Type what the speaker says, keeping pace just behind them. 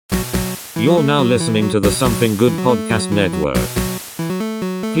You're now listening to the Something Good Podcast Network.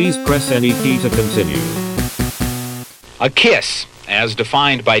 Please press any key to continue. A kiss, as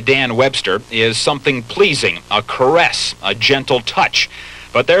defined by Dan Webster, is something pleasing, a caress, a gentle touch.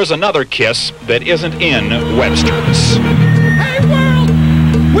 But there's another kiss that isn't in Webster's. Hey world,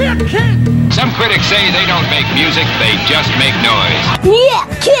 we're Kiss! Some critics say they don't make music, they just make noise. Yeah,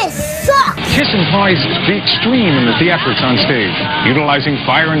 Kiss sucks! Kiss implies the extreme in the theatrics on stage, utilizing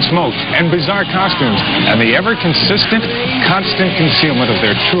fire and smoke and bizarre costumes, and the ever-consistent, constant concealment of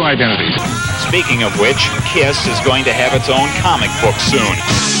their true identities. Speaking of which, Kiss is going to have its own comic book soon.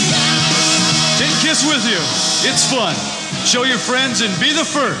 Take Kiss with you. It's fun. Show your friends and be the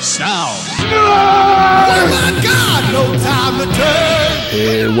first. Now. Oh my God, no time to turn.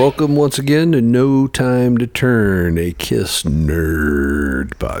 And welcome once again to No Time to Turn, a Kiss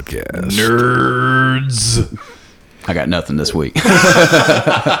nerd podcast. Nerds. I got nothing this week. we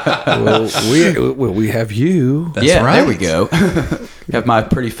have you. That's right. There we go. Have my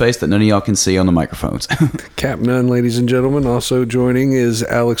pretty face that none of y'all can see on the microphones. Cap Nunn, ladies and gentlemen. Also joining is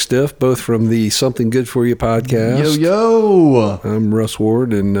Alex Diff, both from the Something Good For You podcast. Yo. I'm Russ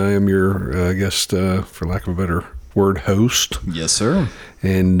Ward, and I am your guest, for lack of a better word, host. Yes, sir.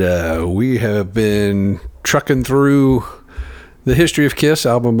 And we have been trucking through the history of Kiss,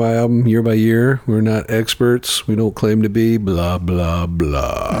 album by album, year by year. We're not experts. We don't claim to be. Blah, blah,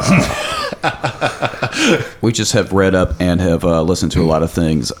 blah. We just have read up and have listened to a lot of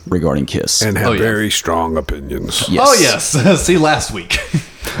things regarding Kiss. And have very strong opinions. Yes. Oh, yes. See last week.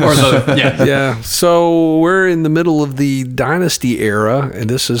 Yeah. So we're in the middle of the Dynasty era, and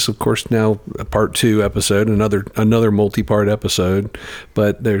this is, of course, now a part 2 episode, another multi-part episode.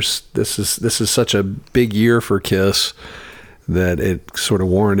 But this is such a big year for Kiss that it sort of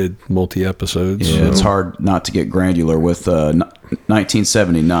warranted multi-episodes. Yeah, it's hard not to get granular with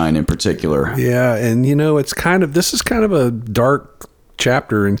 1979 in particular. Yeah, and this is kind of a dark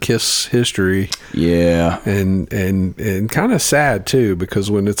chapter in Kiss history. Yeah. And kind of sad too,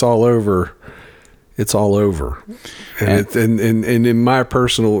 because when it's all over, it's all over. And in my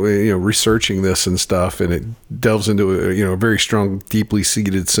personal, researching this and stuff, and it delves into a very strong, deeply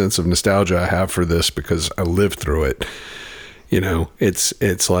seated sense of nostalgia I have for this because I lived through it.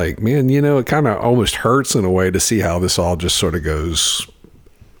 It's like, man, it kind of almost hurts in a way to see how this all just sort of goes,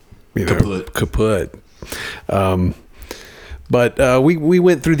 kaput. But we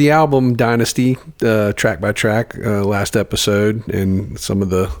went through the album Dynasty, track by track, last episode, and some of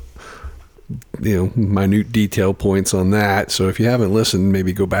the, minute detail points on that. So if you haven't listened,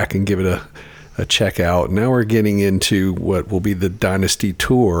 maybe go back and give it a check out. Now we're getting into what will be the Dynasty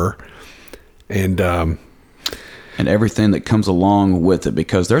tour, and everything that comes along with it,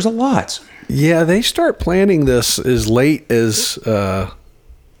 because there's a lot. Yeah, they start planning this as early as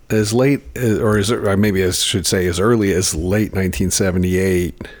late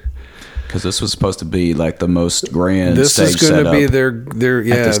 1978. Because this was supposed to be like the most grand this stage is going to be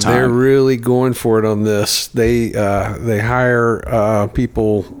setup they're really going for it on this. They hire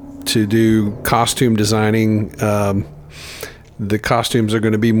people to do costume designing. The costumes are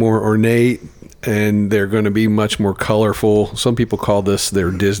going to be more ornate, and they're going to be much more colorful. Some people call this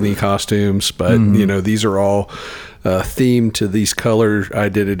their Disney costumes, but these are all themed to these color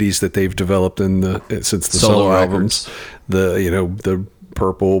identities that they've developed since the solo albums. The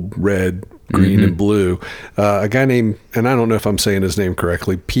purple, red, green, and blue. A guy named, and I don't know if I'm saying his name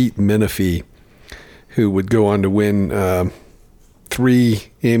correctly, Pete Menefee, who would go on to win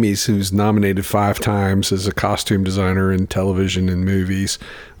 3 Emmys, who's nominated 5 times as a costume designer in television and movies.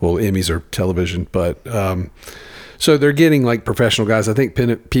 Well, Emmys are television, but so they're getting like professional guys. I think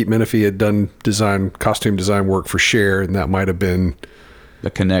Pete Menefee had done costume design work for Cher, and that might have been a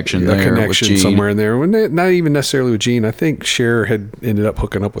connection with Gene. Somewhere in there. Not even necessarily with Gene. I think Cher had ended up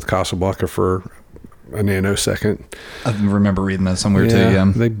hooking up with Casablanca for a nanosecond. I remember reading that somewhere too. Yeah,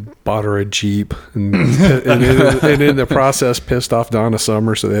 they bought her a Jeep, and in the process pissed off Donna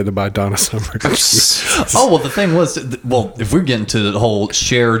Summer, so they had to buy Donna Summer. Oh well, the thing was, if we're getting to the whole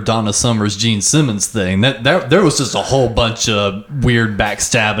Cher, Donna Summers, Gene Simmons thing, that there was just a whole bunch of weird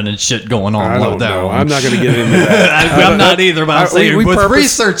backstabbing and shit going on. I don't know. I'm not going to get into that. I'm not either. But I'm saying with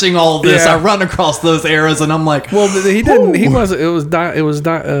researching all this, I run across those eras, and I'm like, well, he didn't. He wasn't. It was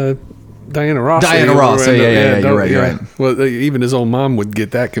Diana Ross. Diana Ross. Yeah, you're right. Well, even his own mom would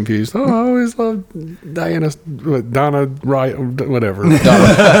get that confused. Oh, I always loved Donna Wright, whatever.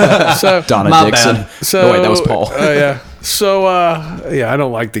 Donna Dixon. Bad. So, wait, that was Paul. Yeah. So, I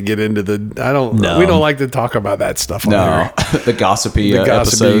don't like to get into we don't like to talk about that stuff on here. The gossipy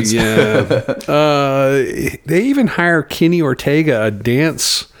episodes. Yeah. They even hire Kenny Ortega, a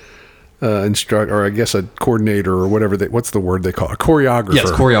dance instruct, or I guess a coordinator or whatever. What's the word they call it? A choreographer. Yes,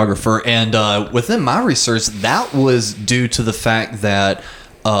 choreographer. And within my research, that was due to the fact that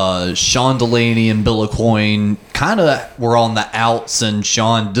Sean Delaney and Bill Aucoin kind of were on the outs, and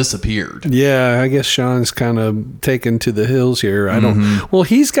Sean disappeared. Yeah, I guess Sean's kind of taken to the hills here. I don't. Well,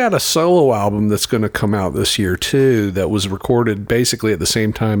 he's got a solo album that's going to come out this year too. That was recorded basically at the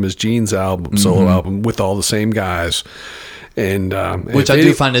same time as Gene's album, solo album, with all the same guys. And which I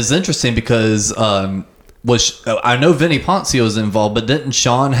do find is interesting because I know Vinnie Poncio is involved, but didn't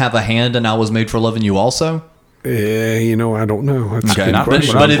Sean have a hand in "I Was Made for Loving You" also? Yeah, I don't know. That's Okay,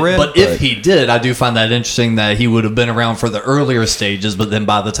 but if he did, I do find that interesting that he would have been around for the earlier stages, but then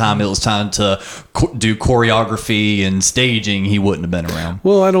by the time it was time to do choreography and staging, he wouldn't have been around.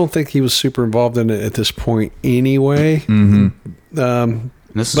 Well, I don't think he was super involved in it at this point anyway.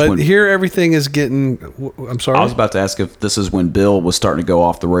 But here everything is getting... I'm sorry? I was about to ask if this is when Bill was starting to go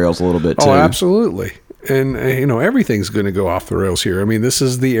off the rails a little bit, too. Oh, absolutely. And, everything's going to go off the rails here. I mean, this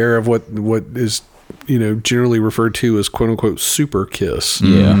is the era of what is... generally referred to as "quote unquote" super Kiss.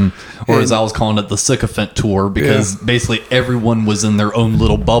 Yeah, or as I was calling it, the sycophant tour, because basically everyone was in their own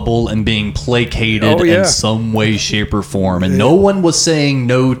little bubble and being placated in some way, shape, or form, and no one was saying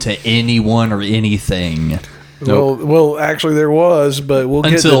no to anyone or anything. Well, actually, there was, but we'll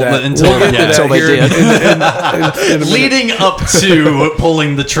get to that. Until they did. Leading up to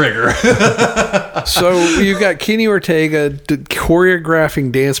pulling the trigger. So you've got Kenny Ortega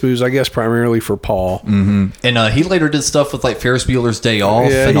choreographing dance moves, I guess, primarily for Paul. And he later did stuff with like Ferris Bueller's Day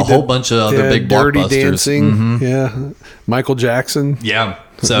Off and a whole bunch of other big Dirty blockbusters. Dancing. Yeah, Michael Jackson. Yeah.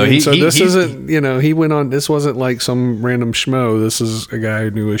 So this isn't, he went on, this wasn't like some random schmo. This is a guy who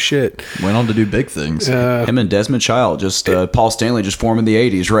knew his shit. Went on to do big things. Him and Desmond Child, Paul Stanley just forming the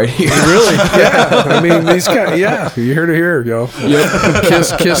 80s right here. Really? Yeah. I mean, these guys, you heard it here, yo.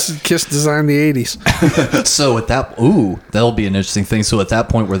 Yep. Kiss designed the 80s. So at that, that'll be an interesting thing. So at that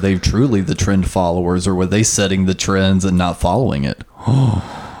point, were they truly the trend followers, or were they setting the trends and not following it?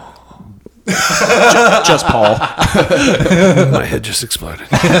 Just Paul. My head just exploded.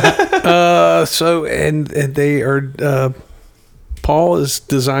 And they are. Paul is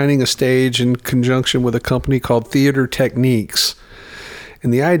designing a stage in conjunction with a company called Theater Techniques,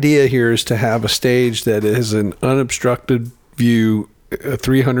 and the idea here is to have a stage that is an unobstructed view, a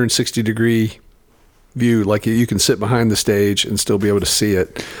 360-degree view, like you can sit behind the stage and still be able to see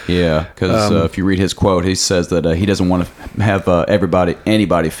it. Yeah, because if you read his quote, he says that he doesn't want to have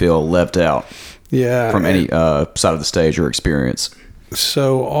anybody feel left out from any side of the stage or experience.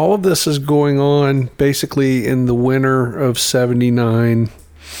 So all of this is going on basically in the winter of 79.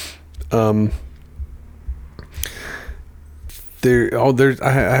 I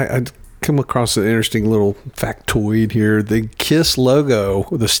come across an interesting little factoid here. The Kiss logo,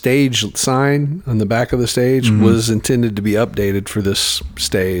 the stage sign on the back of the stage, was intended to be updated for this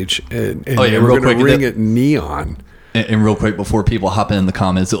stage, and they were going to ring it neon. And real quick, before people hop in the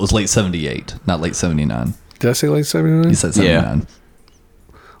comments, it was late 78, not late 79. Did I say late 79? You said 79. Yeah.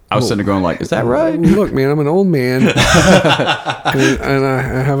 I was sitting there going like, is that right? Look, man, I'm an old man, and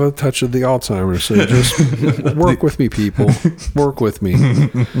I have a touch of the Alzheimer's, so just work with me, people. Work with me.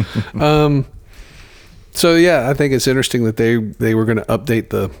 So, yeah, I think it's interesting that they were going to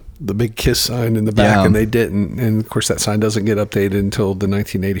update the big Kiss sign in the back, and they didn't. And, of course, that sign doesn't get updated until the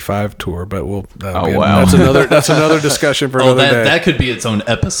 1985 tour, but that's another discussion for another day. That could be its own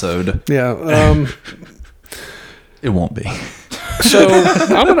episode. Yeah. It won't be. So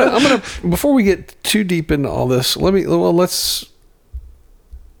I'm gonna before we get too deep into all this, let me go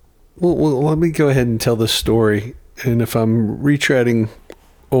ahead and tell this story. And if I'm retreading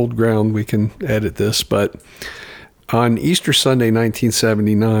old ground, we can edit this. But on Easter Sunday,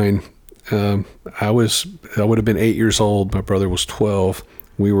 1979, I would have been 8 years old. My brother was 12.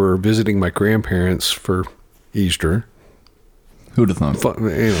 We were visiting my grandparents for Easter. Who'd have thought?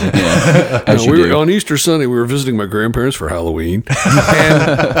 On Easter Sunday, we were visiting my grandparents for Halloween, and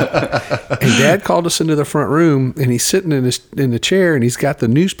Dad called us into the front room, and he's sitting in the chair, and he's got the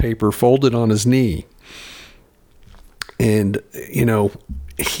newspaper folded on his knee, and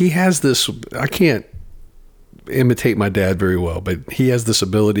he has this. I can't imitate my dad very well, but he has this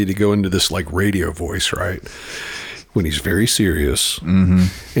ability to go into this like radio voice, right? When he's very serious, and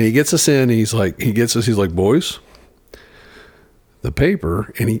he gets us in, he's like, boys. The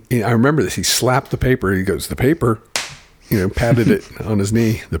paper, and I remember this. He slapped the paper. He goes, the paper, patted it on his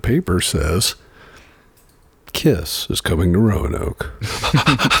knee. The paper says, Kiss is coming to Roanoke.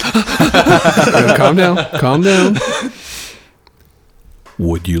 Calm down.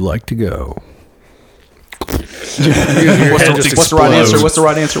 Would you like to go? What's the right answer? What's the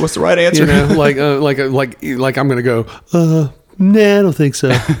right answer? What's the right answer? You know, like I'm going to go, nah, I don't think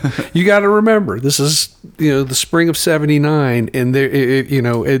so. You got to remember, this is, the spring of 79, and there,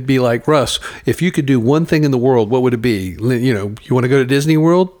 it'd be like, Russ, if you could do one thing in the world, what would it be? You want to go to Disney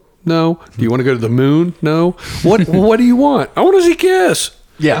World? No. Do you want to go to the moon? No. What do you want? I want to see Kiss.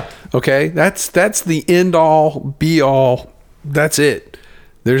 Yeah. Okay. That's the end all be all. That's it.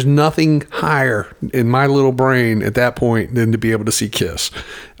 There's nothing higher in my little brain at that point than to be able to see Kiss.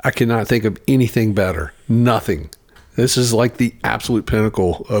 I cannot think of anything better. Nothing. This is like the absolute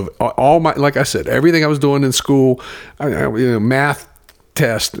pinnacle of all my, like I said, everything I was doing in school, math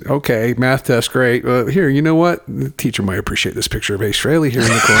test. Okay, math test, great. Here, you know what? The teacher might appreciate this picture of Ace Frehley here in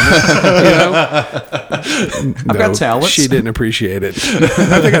the corner. I've got talents. She didn't appreciate it.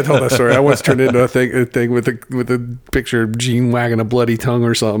 I think I told that story. I once turned into a thing with a picture of Gene wagging a bloody tongue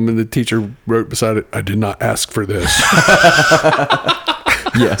or something, and the teacher wrote beside it, "I did not ask for this."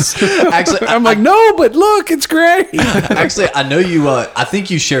 Yes. Actually, I'm like, no, but look, it's great. Actually, I know you, I think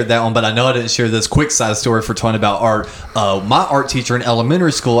you shared that one, but I know I didn't share this quick side story for talking about art. My art teacher in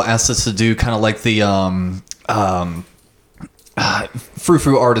elementary school asked us to do kind of like the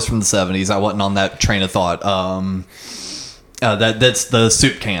frou-frou artist from the 70s. I wasn't on that train of thought. That's the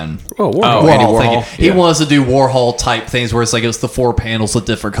soup can. Oh, Warhol. Andy Warhol. He wants to do Warhol type things where it's like it's the 4 panels with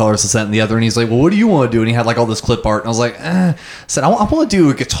different colors, this, that, and the other. And he's like, well, what do you want to do? And he had like all this clip art. And I was like, I said, I want to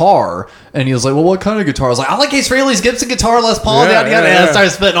do a guitar. And he was like, well, what kind of guitar? I was like, I like Ace Frehley's Gibson guitar, Les Paul, yada, yada. And I started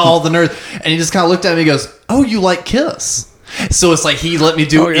spitting all the nerds. And he just kind of looked at me and goes, oh, you like Kiss? So it's like he let me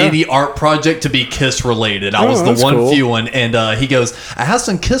do any art project to be Kiss related. I was the few one, and he goes, I have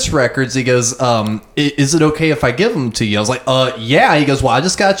some Kiss records. He goes, is it okay if I give them to you? I was like, yeah. He goes, well, I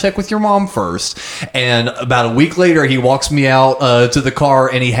just gotta check with your mom first. And about a week later, he walks me out to the car,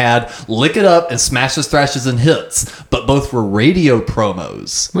 and he had Lick It Up and Smashes, Thrashes, and Hits, but both were radio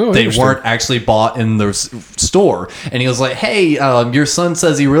promos. They weren't actually bought in the store. And he was like, hey, your son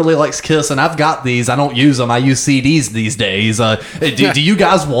says he really likes Kiss, and I've got these. I don't use them. I use CDs these days. Do you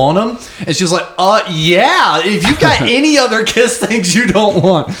guys want them? And she was like, yeah, if you've got any other Kiss things you don't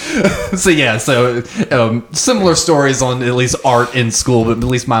want. So similar stories on at least art in school, but at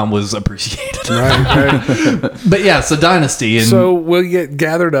least mine was appreciated. Right. But yeah, so Dynasty. And so we'll get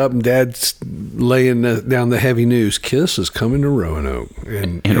gathered up, and Dad's laying down the heavy news. Kiss is coming to Roanoke.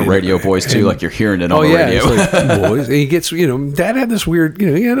 And in a radio voice, too, like you're hearing it on the radio. It's like, boys. And he gets, Dad had this weird,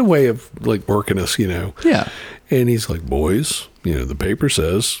 he had a way of like working us, Yeah. And he's like, boys, the paper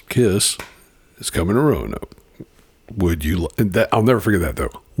says Kiss is coming to Roanoke. Would you? I'll never forget that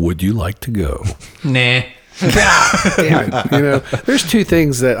though. Would you like to go? Nah. There's two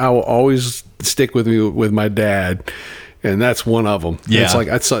things that I will always stick with me with my dad, and that's one of them. Yeah. It's like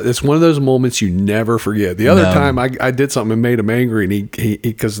it's one of those moments you never forget. The other time I did something and made him angry, and he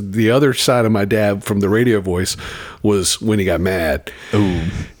because the other side of my dad from the radio voice was when he got mad. Ooh.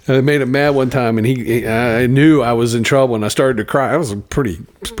 I made him mad one time, and I knew I was in trouble, and I started to cry. I was pretty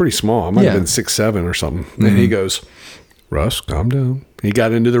small. I might have been 6'7" or something. Mm-hmm. And he goes, Russ, calm down. He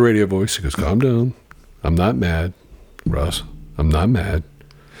got into the radio voice. He goes, calm down. I'm not mad. Russ, I'm not mad.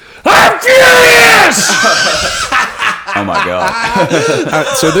 I'm furious! Oh, my God.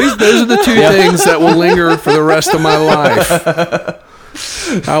 So those are the two things that will linger for the rest of my life.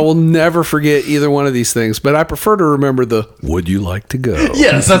 I will never forget either one of these things, but I prefer to remember the "Would you like to go?"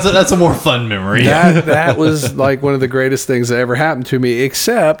 Yes, that's a more fun memory. That was like one of the greatest things that ever happened to me.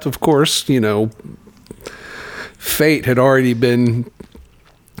 Except, of course, fate had already been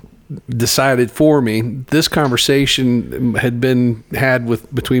decided for me. This conversation had been had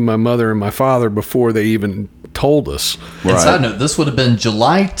between my mother and my father before they even told us. And side note, this would have been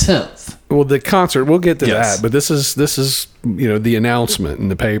July 10th. Well, the concert, we'll get to that, but this is the announcement in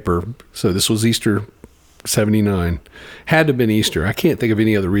the paper. So this was Easter 79. Had to have been Easter. I can't think of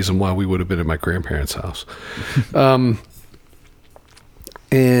any other reason why we would have been at my grandparents' house.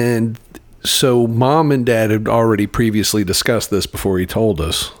 And so Mom and Dad had already previously discussed this before he told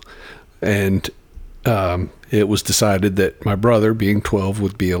us. And it was decided that my brother, being 12,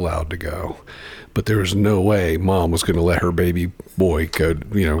 would be allowed to go. But there was no way Mom was going to let her baby boy go.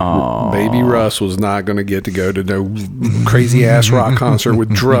 Baby Russ was not going to get to go to no crazy ass rock concert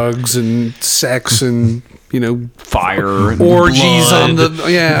with drugs and sex and fire, and orgies blood.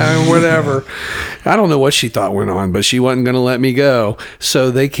 on whatever. I don't know what she thought went on, but she wasn't going to let me go.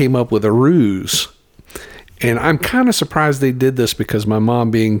 So they came up with a ruse. And I'm kind of surprised they did this because my mom,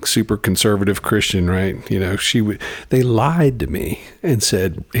 being super conservative Christian, right? They lied to me and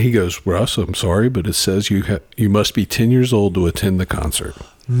said, he goes, Russ, I'm sorry, but it says you must be 10 years old to attend the concert.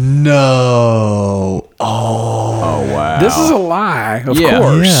 No. Oh, wow. This is a lie, of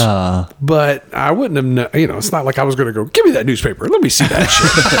course. Yeah. But I wouldn't have known. It's not like I was going to go, give me that newspaper. Let me see that shit.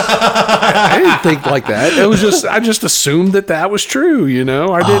 I didn't think like that. It was just, I just assumed that was true,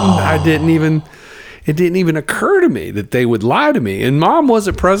 I didn't even, it didn't even occur to me that they would lie to me. And Mom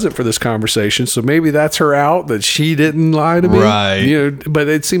wasn't present for this conversation, so maybe that's her out, that she didn't lie to me. Right. But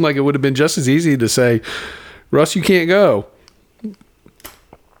it seemed like it would have been just as easy to say, Russ, you can't go.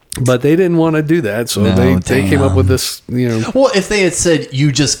 But they didn't want to do that, so they came up with this, Well, if they had said,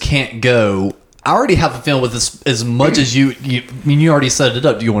 you just can't go, I already have a feeling with this, as much as you already set it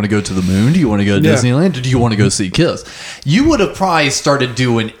up. Do you want to go to the moon? Do you want to go to Disneyland? Or do you want to go see Kiss? You would have probably started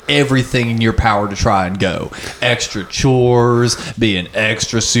doing everything in your power to try and go. Extra chores, being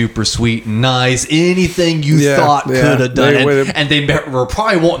extra super sweet and nice, anything you thought could have done. And they were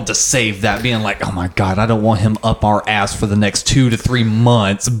probably wanting to save that, being like, oh my God, I don't want him up our ass for the next 2 to 3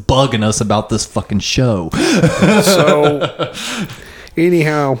 months bugging us about this fucking show. So,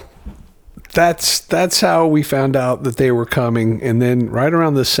 anyhow... That's how we found out that they were coming. And then right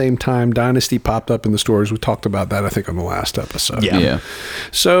around the same time, Dynasty popped up in the stores. We talked about that, I think, on the last episode. Yeah.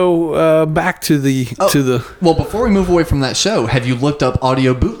 So back to the Well, before we move away from that show, have you looked up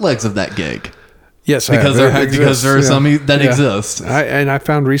audio bootlegs of that gig? Yes, because there are some that exist. I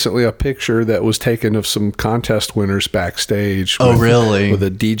found recently a picture that was taken of some contest winners backstage. Oh, really? With a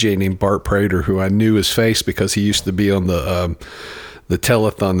DJ named Bart Prater, who I knew his face because he used to be on the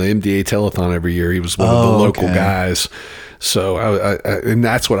telethon, the MDA telethon every year. He was one of the local guys. So I and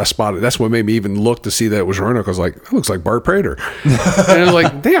that's what I spotted. That's what made me even look to see that it was Roanoke. I was like, that looks like Bart Prater. And I was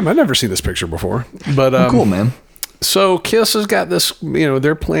like, damn, I've never seen this picture before. But cool, man. So Kiss has got this,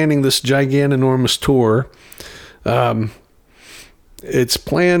 they're planning this gigantic tour. It's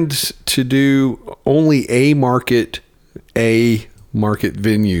planned to do only a market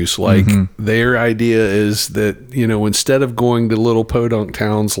venues. Like their idea is that, instead of going to little podunk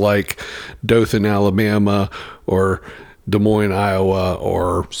towns like Dothan, Alabama, or Des Moines, Iowa,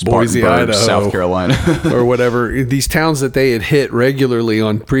 or Boise, Idaho, South Carolina, or whatever, these towns that they had hit regularly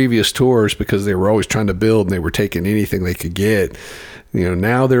on previous tours because they were always trying to build and they were taking anything they could get.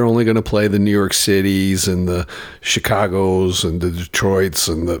 Now they're only going to play the New York Cities and the Chicagos and the Detroits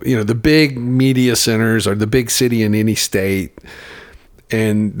and the big media centers, or the big city in any state.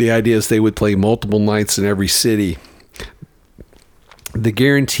 And the idea is they would play multiple nights in every city. The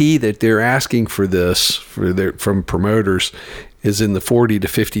guarantee that they're asking for this from promoters is in the $40,000 to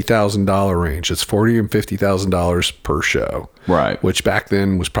 $50,000 range. It's $40,000 and $50,000 per show, right? Which back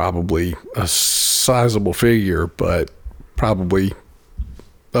then was probably a sizable figure, but probably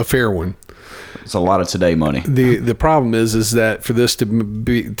a fair one. It's a lot of today money. The problem is that for this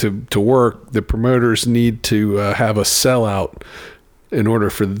to work, the promoters need to have a sellout in order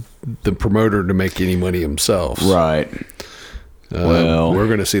for the promoter to make any money himself. Right. Well, we're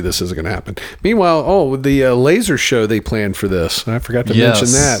going to see this isn't going to happen. Meanwhile, the laser show they planned for this. I forgot to mention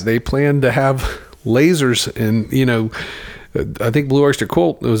that. They planned to have lasers, and, I think Blue Oyster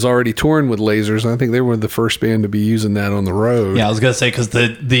Cult was already touring with lasers. I think they were the first band to be using that on the road. Yeah, I was going to say, because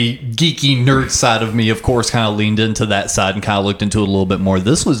the geeky nerd side of me, of course, kind of leaned into that side and kind of looked into it a little bit more.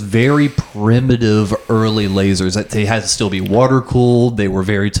 This was very primitive early lasers. They had to still be water cooled. They were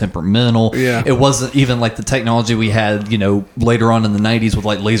very temperamental. Yeah. It wasn't even like the technology we had, later on in the 90s with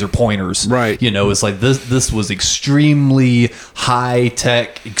like laser pointers. Right. It's like this was extremely high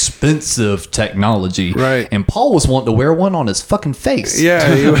tech, expensive technology. Right. And Paul was wanting to wear one on his fucking face.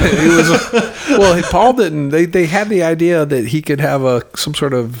 Yeah, he was. Well, Paul didn't. They had the idea that he could have some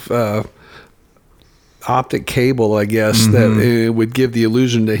sort of optic cable, I guess, that it would give the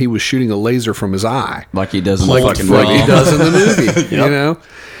illusion that he was shooting a laser from his eye, like he does in the fucking movie. He does in the movie. Yep.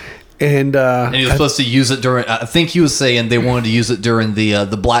 And he was supposed to use it during. I think he was saying they wanted to use it during the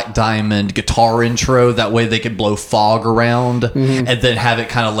Black Diamond guitar intro. That way they could blow fog around and then have it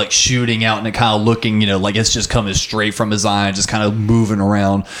kind of like shooting out and it kind of looking, like it's just coming straight from his eye and just kind of moving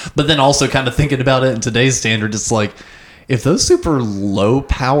around. But then also kind of thinking about it in today's standard, it's like, if those super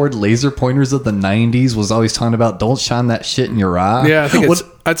low-powered laser pointers of the 90s was always talking about don't shine that shit in your eye. Yeah, I think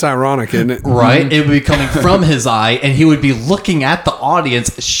that's ironic, isn't it? Right? It would be coming from his eye, and he would be looking at the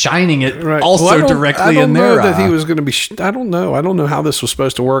audience, shining it directly in their eye. That he was going to be... I don't know. I don't know how this was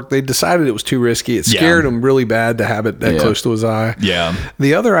supposed to work. They decided it was too risky. It scared him really bad to have it that close to his eye. Yeah.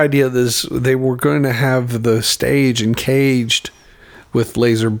 The other idea is they were going to have the stage encaged with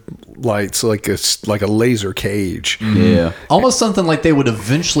laser lights, like a laser cage. Yeah. Almost something like they would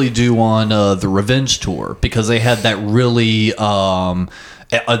eventually do on the Revenge tour, because they had that really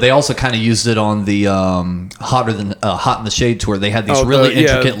They also kind of used it on the Hot in the Shade tour. They had these really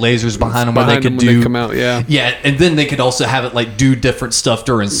intricate lasers behind them where they could do. They come out, yeah, and then they could also have it like do different stuff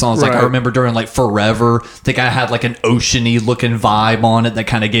during songs. Like I remember during like Forever, they kind of had like an oceany looking vibe on it that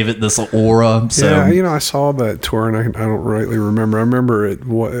kind of gave it this aura. So I saw that tour and I don't rightly remember. I remember it.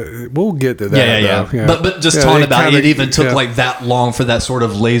 We'll get to that. Yeah. But just talking about it, even took like that long for that sort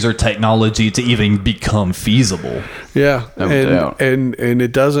of laser technology to even become feasible. Yeah, and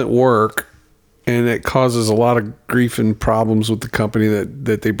it doesn't work, and it causes a lot of grief and problems with the company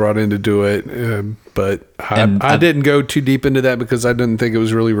that they brought in to do it. But I didn't go too deep into that because I didn't think it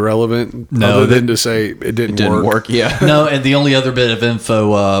was really relevant. Other than to say it didn't work. Yeah. No, and the only other bit of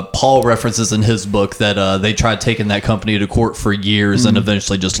info Paul references in his book that they tried taking that company to court for years and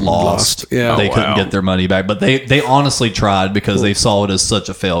eventually just lost. Yeah, they couldn't get their money back, but they honestly tried because they saw it as such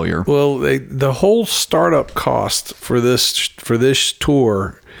a failure. Well, the whole startup cost for this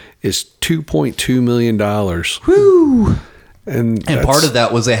tour is $2.2 million. Woo! And part of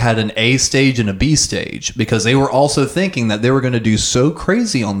that was they had an A stage and a B stage because they were also thinking that they were going to do so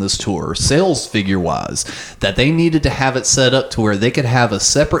crazy on this tour, sales figure wise, that they needed to have it set up to where they could have a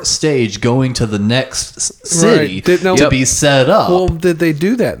separate stage going to the next city to be set up. Well, did they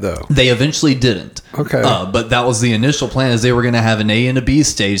do that though? They eventually didn't. Okay. But that was the initial plan, is they were going to have an A and a B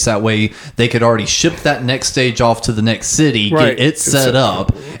stage. That way they could already ship that next stage off to the next city, get it set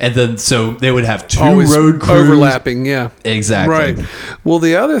up, and then so they would have two road crews. Overlapping, yeah. Exactly. Right. Well,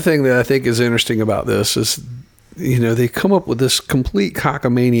 the other thing that I think is interesting about this is, they come up with this complete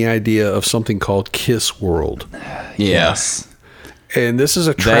cockamamie idea of something called Kiss World. Yes. And this is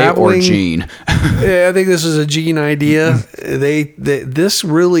a traveling... They or Gene. Yeah, I think this is a Gene idea. This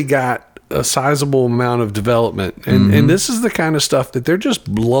really got a sizable amount of development. And this is the kind of stuff that they're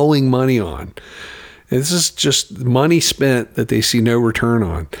just blowing money on. This is just money spent that they see no return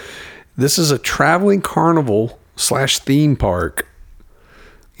on. This is a traveling carnival / theme park,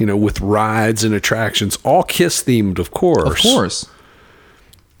 with rides and attractions, all Kiss themed, of course. Of course.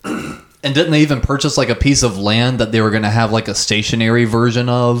 And didn't they even purchase like a piece of land that they were going to have like a stationary version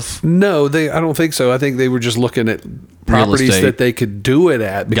of? No, I don't think so. I think they were just looking at properties that they could do it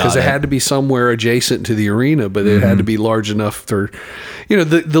at, because it had to be somewhere adjacent to the arena, but it had to be large enough for,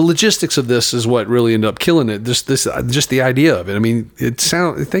 the logistics of this is what really ended up killing it. Just the idea of it. I mean,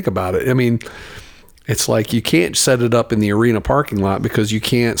 think about it. I mean, it's like you can't set it up in the arena parking lot because you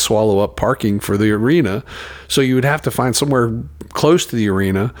can't swallow up parking for the arena. So you would have to find somewhere close to the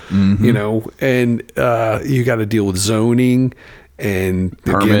arena, and you got to deal with zoning and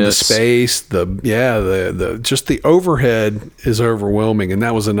again, the space, just the overhead is overwhelming, and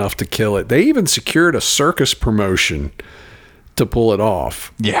that was enough to kill it. They even secured a circus promotion to pull it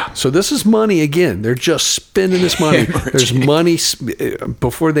off. Yeah. So this is money again. They're just spending this money. There's money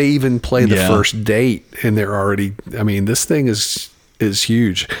before they even play the first date, and they're already. I mean, this thing is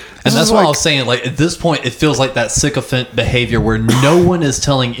huge. And that's why I was saying, like, at this point, it feels like that sycophant behavior where no one is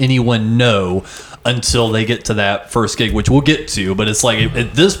telling anyone no until they get to that first gig, which we'll get to. But it's like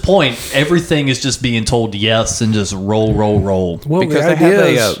at this point, everything is just being told yes and just roll. Well, because they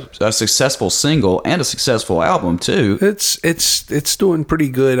have a successful single and a successful album too. It's doing pretty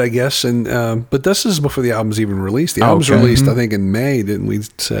good, I guess. And but this is before the album's even released. The album's released, I think, in May. Didn't we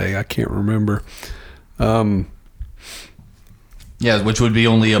say? I can't remember. Yeah, which would be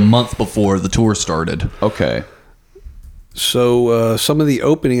only a month before the tour started. Okay. So some of the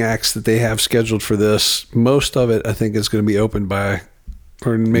opening acts that they have scheduled for this, most of it I think is going to be opened by,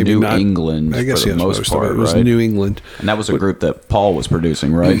 or maybe New England. I guess for the most part, it was right? New England, and that was a group that Paul was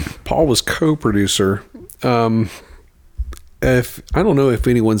producing, right? Paul was co-producer. If I don't know if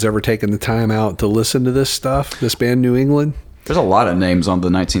anyone's ever taken the time out to listen to this stuff, this band New England. There's a lot of names on the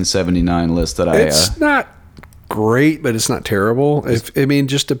 1979 list that It's not great, but it's not terrible.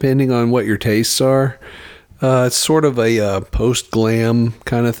 Just depending on what your tastes are. It's sort of a post-glam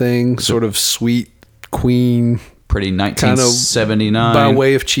kind of thing, sort of sweet Queen. Pretty 1979. Kind of by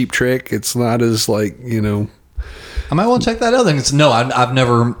way of Cheap Trick. It's not as like, I might want to check that out. No, I've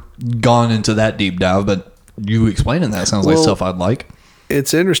never gone into that deep dive, but you explaining that sounds like stuff I'd like.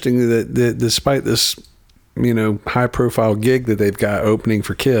 It's interesting that despite this, high-profile gig that they've got opening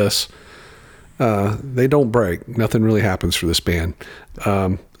for Kiss, they don't break. Nothing really happens for this band.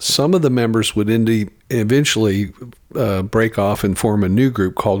 Some of the members would eventually break off and form a new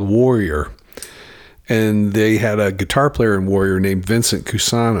group called Warrior. And they had a guitar player in Warrior named Vincent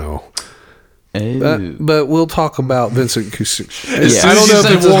Cusano. But we'll talk about Vincent Kusuk. I don't know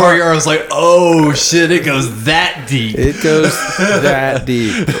if it's hard. I was like, oh shit, it goes that deep. It goes that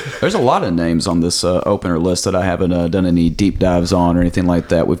deep. There's a lot of names on this opener list that I haven't done any deep dives on or anything like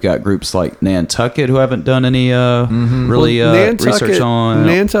that. We've got groups like Nantucket who haven't done any research on.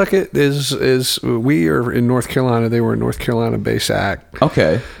 Nantucket is we are in North Carolina. They were a North Carolina-based act.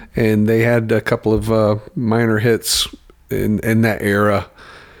 Okay. And they had a couple of minor hits in that era.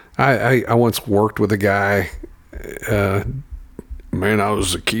 I once worked with a guy. I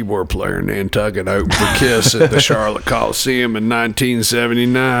was a keyboard player in Nantucket. I opened for Kiss at the Charlotte Coliseum in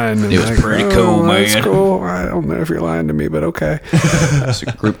 1979. And it was pretty cool, man. That's cool. I don't know if you're lying to me, but okay. There's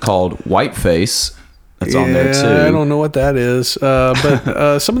a group called Whiteface that's on there too. I don't know what that is.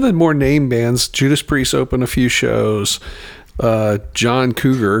 But some of the more name bands, Judas Priest opened a few shows. John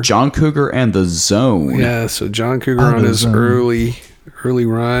Cougar and the Zone. Yeah, so John Cougar on his early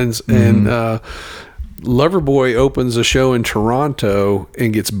runs, and Loverboy opens a show in Toronto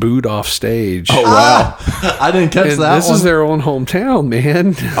and gets booed off stage. Oh wow! I didn't catch that. This is their own hometown,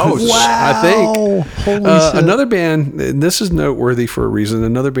 man. Oh wow! I think Holy shit. Another band. And this is noteworthy for a reason.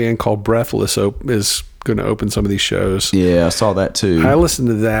 Another band called Breathless is going to open some of these shows. Yeah, I saw that too. I listened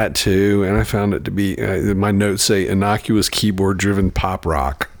to that too, and I found it to be. My notes say innocuous keyboard-driven pop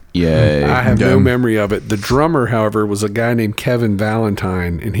rock. Yeah, I have no memory of it. The drummer, however, was a guy named Kevin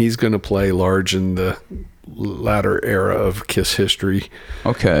Valentine, and he's going to play large in the latter era of Kiss history.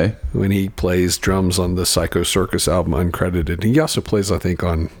 Okay. When he plays drums on the Psycho Circus album, uncredited. He also plays, I think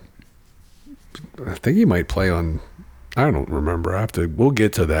he might play on, I don't remember. We'll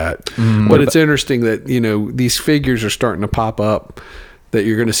get to that. But it's interesting that, these figures are starting to pop up, that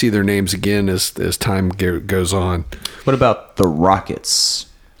you're going to see their names again as time goes on. What about the Rockets?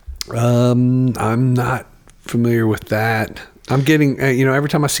 I'm not familiar with that. I'm getting, every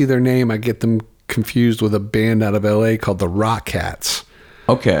time I see their name, I get them confused with a band out of LA called the Rockats.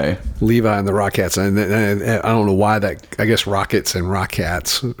 Okay. Levi and the Rockats. And I don't know why I guess Rockets and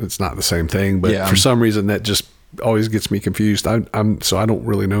Rockats, it's not the same thing, but for some reason that just always gets me confused. So I don't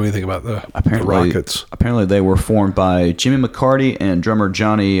really know anything about the Rockets. Apparently they were formed by Jimmy McCarty and drummer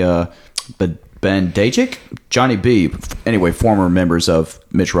Johnny Bandajic? Johnny B. Anyway, former members of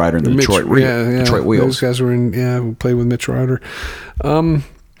Mitch Ryder and the Detroit Wheels. Those guys were played with Mitch Ryder.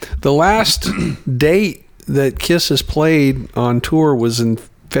 The last date that Kiss has played on tour was in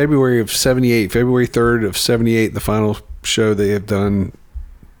February of 78, February 3rd of 78, the final show they have done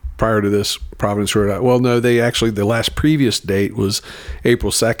prior to this, Providence, Rhode Island. Well, no, the last previous date was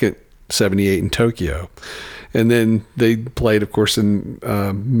April 2nd, 78 in Tokyo. And then they played, of course, in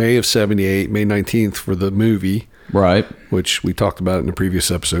May of 78, May 19th for the movie. Right. Which we talked about in the previous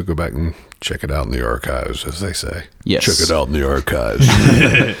episode. Go back and check it out in the archives, as they say. Yes. Check it out in the archives.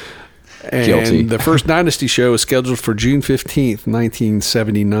 And Guilty. The first Dynasty show is scheduled for June 15th,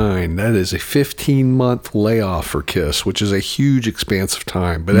 1979. That is a 15-month layoff for Kiss, which is a huge expanse of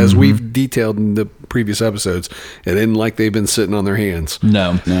time. But as we've detailed in the previous episodes, it isn't like they've been sitting on their hands.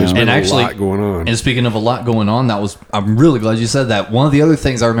 No. There's been a lot going on. And speaking of a lot going on, I'm really glad you said that. One of the other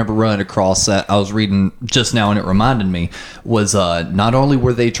things I remember running across that I was reading just now and it reminded me was not only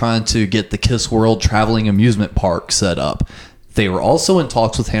were they trying to get the Kiss World Traveling Amusement Park set up, they were also in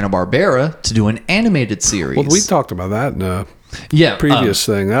talks with Hanna-Barbera to do an animated series. Well, we talked about that in a previous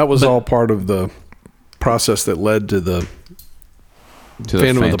thing. That was all part of the process that led to the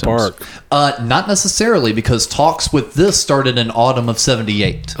Phantom of the Park. Not necessarily, because talks with this started in autumn of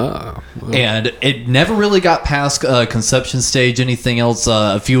 78. And it never really got past conception stage, anything else.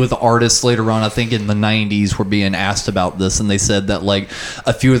 A few of the artists later on, I think in the 90s, were being asked about this, and they said that like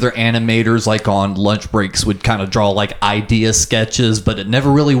a few of their animators, like on lunch breaks, would kind of draw like idea sketches, but it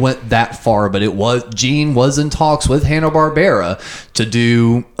never really went that far. But Gene was in talks with Hanna-Barbera to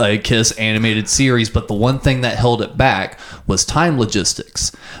do a Kiss animated series, but the one thing that held it back was time logistics.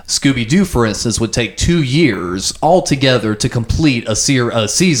 Scooby-Doo, for instance, would take 2 years altogether to complete a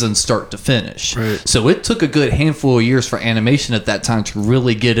season start to finish. Right. So it took a good handful of years for animation at that time to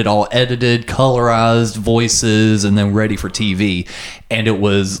really get it all edited, colorized, voices, and then ready for TV. And it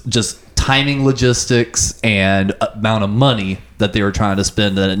was just timing logistics and amount of money that they were trying to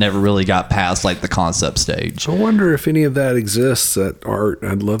spend that it never really got past like the concept stage. I wonder if any of that exists, that art.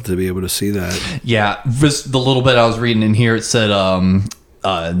 I'd love to be able to see that. Yeah, just the little bit I was reading in here, it said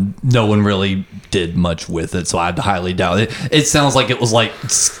no one really did much with it, so I'd highly doubt it. It sounds like it was like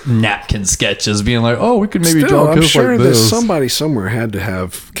napkin sketches, being like, "Oh, we could maybe draw." I'm sure that somebody somewhere had to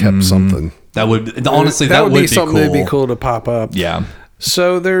have kept something. That would honestly that would be something cool. that'd be cool to pop up. Yeah.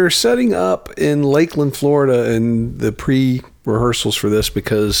 So they're setting up in Lakeland, Florida, in the rehearsals for this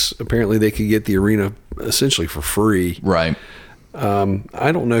because apparently they could get the arena essentially for free. Right.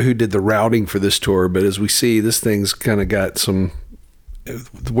 I don't know who did the routing for this tour, but as we see, this thing's kind of got some,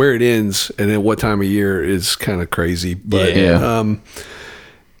 where it ends and at what time of year is kind of crazy. But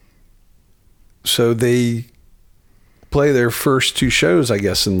so they play their first 2 shows, I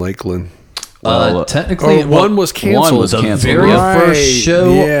guess, in Lakeland. Technically, one was canceled. The very first show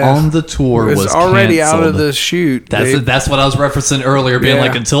on the tour was already canceled. out of the chute. That's what I was referencing earlier, being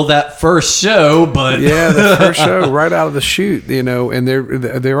like until that first show, but the first show right out of the chute, and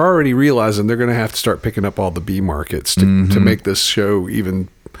they're already realizing they're going to have to start picking up all the B markets to make this show even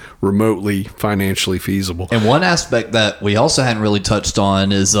remotely financially feasible. And one aspect that we also hadn't really touched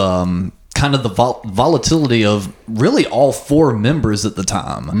on is kind of the volatility of really all 4 members at the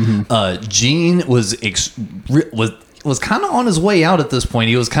time. Gene was kind of on his way out at this point.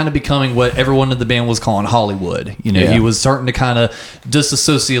 He was kind of becoming what everyone in the band was calling Hollywood. He was starting to kind of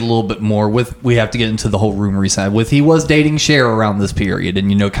disassociate a little bit more with, we have to get into the whole rumory side, with he was dating Cher around this period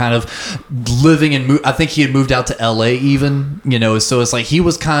and, kind of living and I think he had moved out to LA even, so it's like he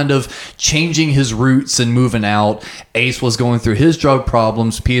was kind of changing his roots and moving out. Ace was going through his drug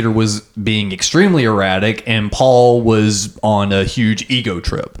problems. Peter was being extremely erratic, and Paul was on a huge ego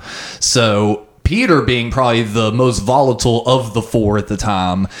trip. So Peter, being probably the most volatile of the 4 at the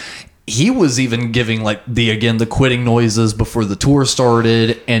time, he was even giving the quitting noises before the tour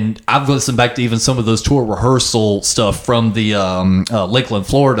started. And I've listened back to even some of those tour rehearsal stuff from the Lakeland,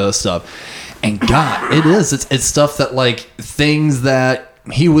 Florida stuff. And God, it's stuff that things that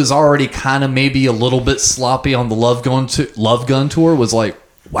he was already kind of maybe a little bit sloppy on the Love Gun tour was like,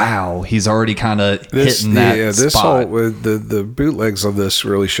 wow, he's already kind of hitting that spot. The bootlegs of this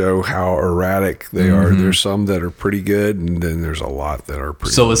really show how erratic they are. There's some that are pretty good, and then there's a lot that are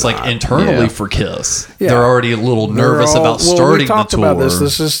pretty. So it's like internally for Kiss, they're already a little nervous about starting the tour. About this.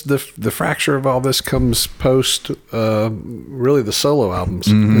 This is the fracture of all this comes post really the solo albums,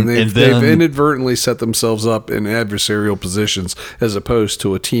 and they've inadvertently set themselves up in adversarial positions as opposed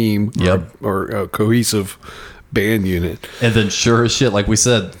to a team or a cohesive band unit. And then sure as shit, like we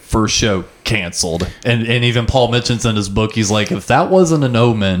said, first show canceled. And even Paul mentions in his book, he's like, if that wasn't an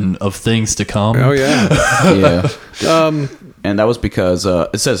omen of things to come. Oh yeah. And that was because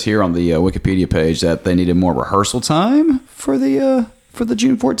it says here on the Wikipedia page that they needed more rehearsal time for the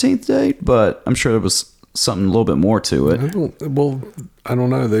June 14th date, but I'm sure there was something a little bit more to it. I don't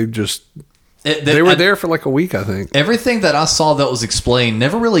know. They were there for like a week, I think. Everything that I saw that was explained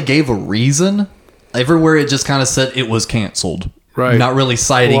never really gave a reason. Everywhere it just kind of said it was canceled. Right. Not really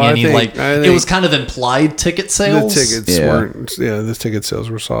citing any, it was kind of implied ticket sales. The tickets weren't, the ticket sales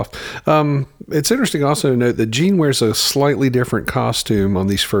were soft. It's interesting also to note that Gene wears a slightly different costume on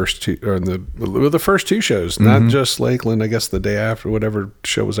these first 2, or the first 2 shows, not just Lakeland, I guess the day after, whatever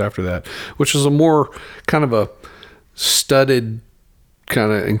show was after that, which is a more kind of a studded,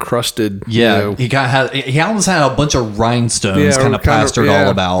 kind of encrusted. Yeah, he almost had a bunch of rhinestones kind of plastered all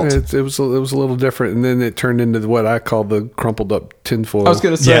about. It was a little different, and then it turned into what I call the crumpled up tinfoil. I was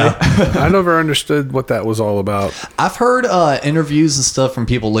going to say, I never understood what that was all about. I've heard interviews and stuff from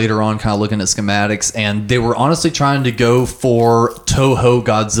people later on, kind of looking at schematics, and they were honestly trying to go for Toho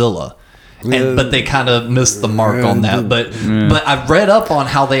Godzilla. But they kind of missed the mark on that. But I read up on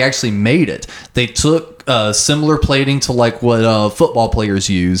how they actually made it. They took similar plating to like what football players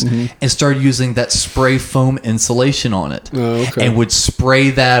use and started using that spray foam insulation on it. And would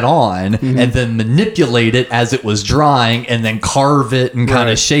spray that on and then manipulate it as it was drying and then carve it and kind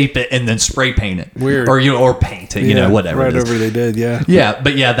of shape it and then spray paint it. Weird. Or paint it, whatever. Right over they did,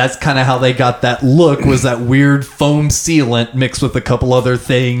 But that's kind of how they got that look, was that weird foam sealant mixed with a couple other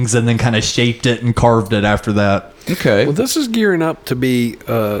things and then kind of shaped it and carved it after that. Okay. Well, this is gearing up to be,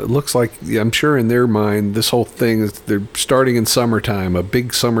 looks like, I'm sure in their mind, this whole thing is they're starting in summertime, a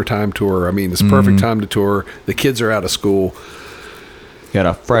big summertime tour. I mean, it's perfect time to tour. The kids are out of school. Got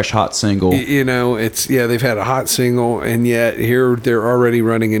a fresh, hot single. They've had a hot single, and yet here they're already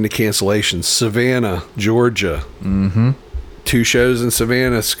running into cancellations. Savannah, Georgia. 2 shows in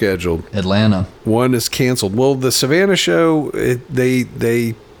Savannah scheduled. Atlanta. 1 is canceled. Well, the Savannah show,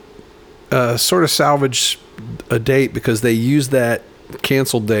 they sort of salvaged a date because they used that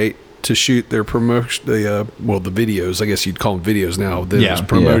canceled date to shoot their promotion, the videos. I guess you'd call them videos now. Then it was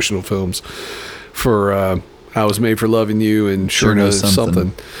promotional films for I Was Made for Loving You and Sure Knows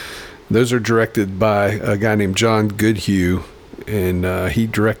Something. Those are directed by a guy named John Goodhue, and he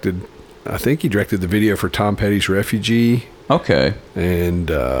directed the video for Tom Petty's Refugee. Okay. And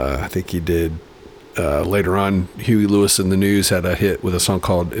I think he did later on, Huey Lewis and the News had a hit with a song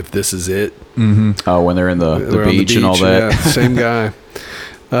called "If This Is It." Oh, when they're in the They're on beach and all that. Yeah, same guy.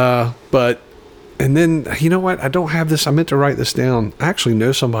 But and then you know what? I don't have this. I meant to write this down. I actually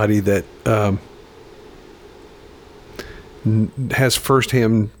know somebody that has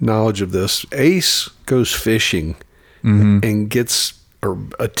firsthand knowledge of this. Ace goes fishing and gets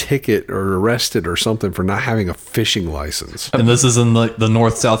a ticket or arrested or something for not having a fishing license. And this is in the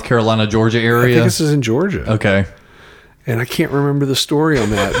North South Carolina, Georgia area? I think this is in Georgia. Okay. And I can't remember the story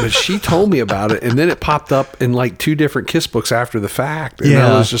on that, but she told me about it. And then it popped up in like 2 different Kiss books after the fact. And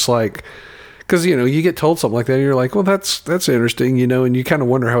I was just like, because, you know, you get told something like that, and you're like, well, that's interesting, you know, and you kind of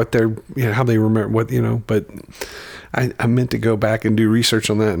wonder how how they remember what, you know, but I meant to go back and do research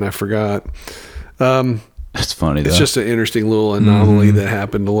on that and I forgot. That's funny, though. It's just an interesting little anomaly that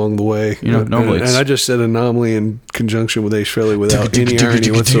happened along the way. You know, normally and I just said anomaly in conjunction with Ace Frehley without any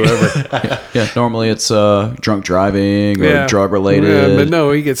irony whatsoever. Yeah, normally it's drunk driving or drug related. Yeah, but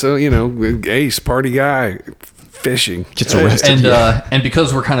no, he gets Ace, party guy, fishing. Gets arrested. And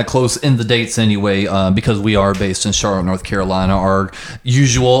because we're kind of close in the dates anyway, because we are based in Charlotte, North Carolina, our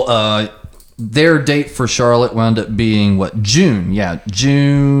usual their date for Charlotte wound up being what? June. Yeah,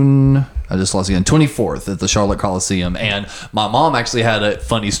 June. I just lost again. 24th at the Charlotte Coliseum. And my mom actually had a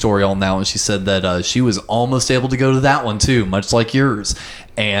funny story on that one. She said that she was almost able to go to that one too, much like yours.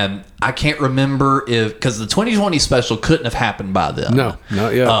 And I can't remember because the 2020 special couldn't have happened by then. No,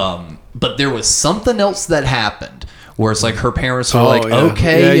 not yet. But there was something else that happened where it's like her parents were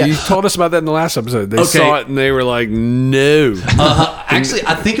okay. Yeah, you told us about that in the last episode. They saw it and they were like, no. Actually,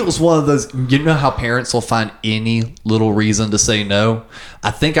 I think it was one of those, you know how parents will find any little reason to say no? I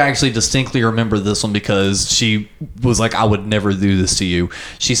think I actually distinctly remember this one because she was like, I would never do this to you.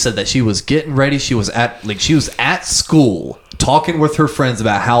 She said that she was getting ready. She was at school talking with her friends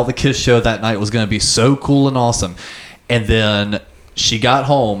about how the Kiss show that night was going to be so cool and awesome. And then she got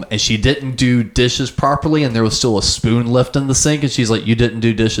home and she didn't do dishes properly and there was still a spoon left in the sink and she's like, you didn't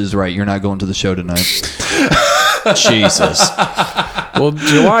do dishes right. You're not going to the show tonight. Jesus. Well,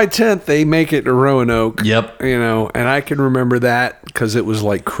 July 10th, they make it to Roanoke. Yep. You know, and I can remember that because it was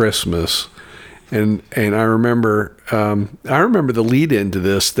like Christmas. And I remember the lead into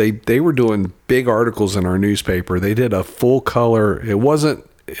this. They were doing big articles in our newspaper. They did a full color. It was a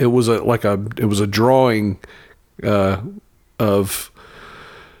drawing of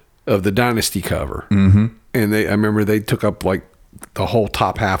the Dynasty cover. Mm-hmm. And I remember they took up like the whole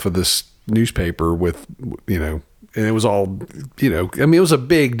top half of this newspaper with, you know, and it was all, you know, I mean, it was a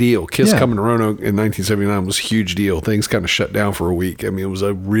big deal. Kiss coming to Roanoke in 1979 was a huge deal. Things kind of shut down for a week. I mean, it was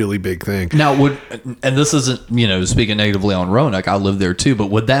a really big thing. Now, and this isn't, you know, speaking negatively on Roanoke, I lived there too, but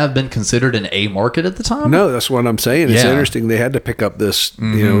would that have been considered an A market at the time? No, that's what I'm saying. It's interesting. They had to pick up this,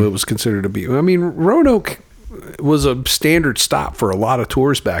 you know, it was considered to be, I mean, Roanoke was a standard stop for a lot of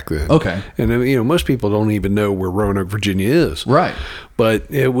tours back then. Okay. And, you know, most people don't even know where Roanoke, Virginia is. Right. But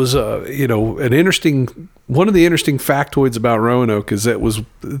it was, you know, one of the interesting factoids about Roanoke is there was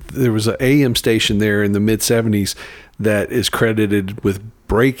an AM station there in the mid-'70s that is credited with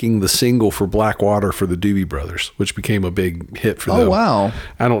breaking the single for Blackwater for the Doobie Brothers, which became a big hit for them. Oh, wow.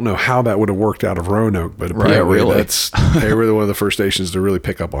 I don't know how that would have worked out of Roanoke, but apparently they were one of the first stations to really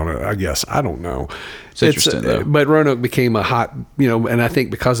pick up on it, I guess. I don't know. It's interesting, though. But Roanoke became a hot, you know, and I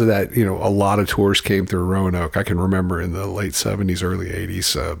think because of that, you know, a lot of tours came through Roanoke. I can remember in the late 70s, early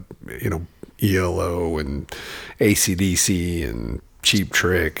 80s, you know, ELO and AC/DC and Cheap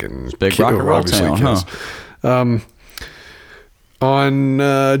Trick and big rock and roll town, huh? On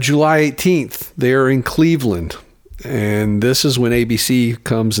July 18th, they're in Cleveland, and this is when ABC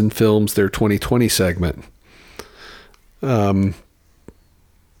comes and films their 2020 segment. In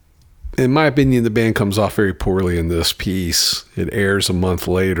my opinion, the band comes off very poorly in this piece. It airs a month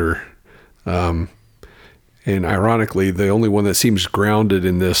later. And ironically, the only one that seems grounded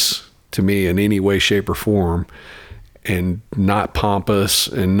in this to me in any way, shape, or form, and not pompous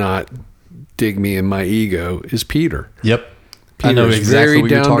and not dig me in my ego, is Peter. Yep. Peter's I know exactly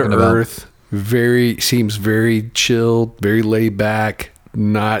what you're talking down to earth, seems very chilled, very laid back,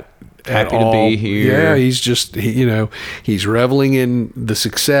 not happy at all. To be here. Yeah, he's just, you know, he's reveling in the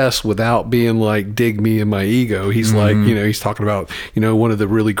success without being like, dig me in my ego. He's like, you know, he's talking about, you know, one of the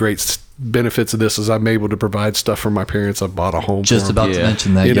really great benefits of this is I'm able to provide stuff for my parents. I bought a home just for about them. to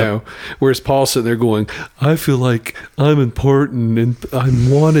mention that, you know, whereas Paul's sitting there going, I feel like I'm important and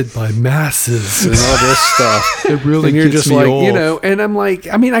I'm wanted by masses and all this stuff. It really and you're gets just me like, off. you know, and I'm like,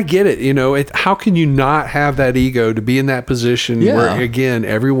 I mean, I get it, you know, how can you not have that ego to be in that position where again,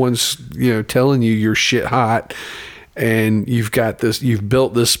 everyone's, you know, telling you you're shit hot and you've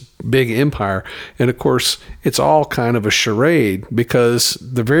built this big empire. And of course, it's all kind of a charade, because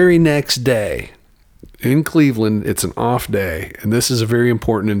the very next day in Cleveland, it's an off day, and this is a very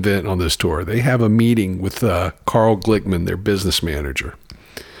important event on this tour. They have a meeting with Carl Glickman, their business manager,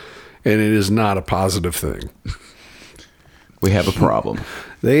 and it is not a positive thing. We have a problem.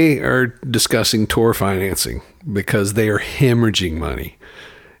 They are discussing tour financing because they are hemorrhaging money,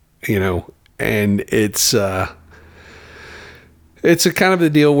 and it's a kind of a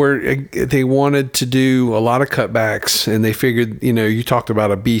deal where they wanted to do a lot of cutbacks, and they figured, you talked about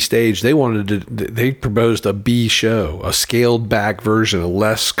a B stage. They proposed a B show, a scaled back version, a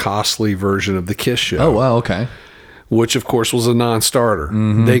less costly version of the Kiss show. Oh, wow. Okay. Which of course was a non-starter.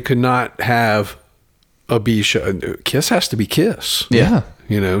 Mm-hmm. They could not have a B show. Kiss has to be Kiss. Yeah.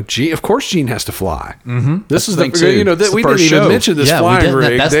 Of course Gene has to fly. Mm-hmm. This is the thing too. We didn't even mention this flying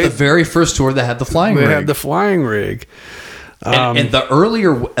rig. That's the very first tour that had the flying rig. They had the flying rig. And the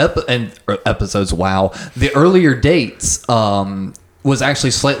earlier episodes, the earlier dates was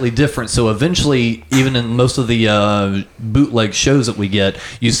actually slightly different. So eventually, even in most of the bootleg shows that we get,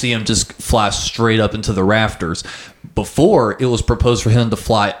 you see him just fly straight up into the rafters. Before, it was proposed for him to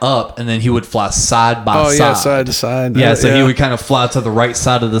fly up, and then he would fly side by side. Yeah, side to side. Yeah, so he would kind of fly to the right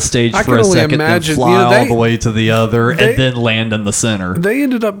side of the stage for a second, then fly all the way to the other, and then land in the center. They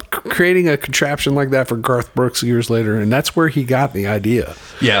ended up creating a contraption like that for Garth Brooks years later, and that's where he got the idea.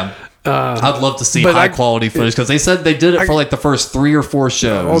 Yeah. I'd love to see high quality footage, because they said they did it for like the first 3 or 4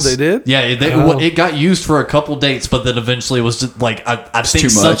 shows. Oh, they did? Yeah, it got used for a couple dates, but then eventually it was just like I think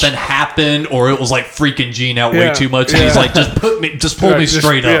something happened, or it was like freaking Gene out way too much, and he's like, just pull me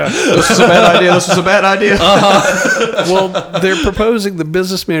straight up. This was a bad idea. Well, the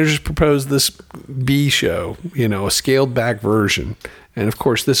business managers proposed this B show, a scaled back version. And of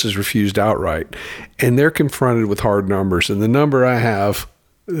course, this is refused outright. And they're confronted with hard numbers. And the number I have,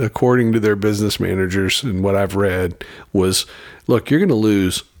 according to their business managers and what I've read, was, look, you're going to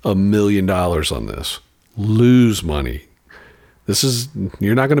lose $1 million on this. Lose money.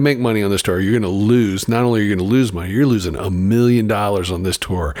 You're not going to make money on this tour. You're going to lose. Not only are you going to lose money, you're losing $1 million on this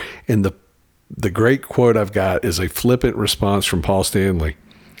tour. And the great quote I've got is a flippant response from Paul Stanley.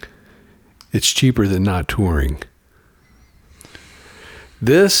 It's cheaper than not touring.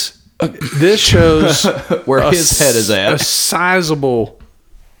 This shows where his head is at. A sizable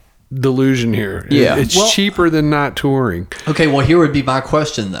delusion here. Yeah. It's cheaper than not touring. Okay, well, here would be my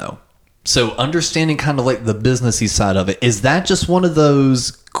question, though. So understanding kind of like the businessy side of it, is that just one of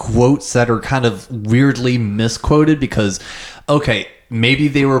those quotes that are kind of weirdly misquoted? Because, okay, maybe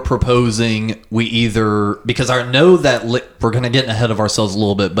they were proposing because I know that we're going to get ahead of ourselves a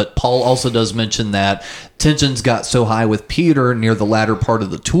little bit, but Paul also does mention that tensions got so high with Peter near the latter part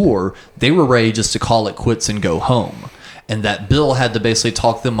of the tour, they were ready just to call it quits and go home. And that Bill had to basically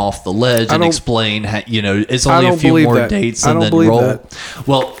talk them off the ledge and explain, it's only a few more dates and then roll. That.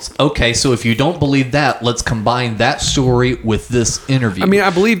 Well, okay, so if you don't believe that, let's combine that story with this interview. I mean, I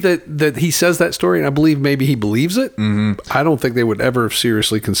believe that he says that story, and I believe maybe he believes it. Mm-hmm. I don't think they would ever have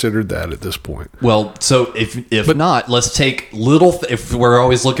seriously considered that at this point. Well, so if not, let's take if we're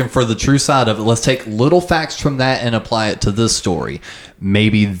always looking for the true side of it, let's take little facts from that and apply it to this story.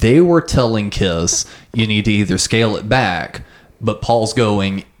 Maybe they were telling Kiss, you need to either scale it back, but Paul's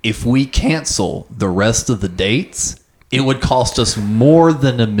going, if we cancel the rest of the dates, it would cost us more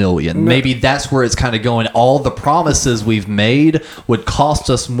than $1 million. Maybe that's where it's kind of going. All the promises we've made would cost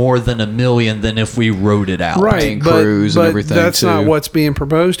us more than $1 million than if we wrote it out. Right, and crews and everything. That's not what's being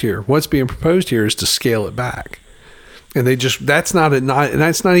proposed here. What's being proposed here is to scale it back. And that's not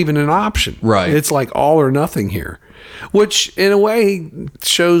even an option. Right. It's like all or nothing here, which in a way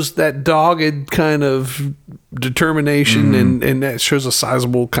shows that dogged kind of determination, and that shows a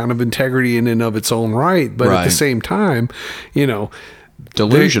sizable kind of integrity in and of its own right. But at the same time,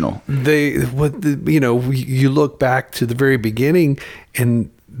 delusional. You look back to the very beginning,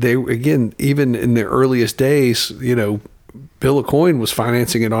 and they, again, even in their earliest days, Bill Aucoin was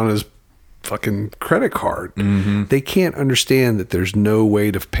financing it on his fucking credit card. Mm-hmm. They can't understand that there's no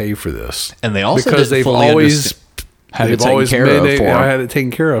way to pay for this, and they also because they've always had it taken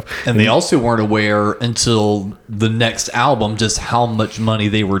care of. And they also weren't aware until the next album just how much money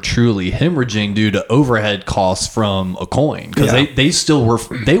they were truly hemorrhaging due to overhead costs from Aucoin, because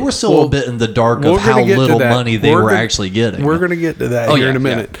they were still a bit in the dark of how little money they were actually getting. We're going to get to that in a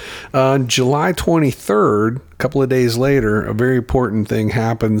minute. On July 23rd, a couple of days later, a very important thing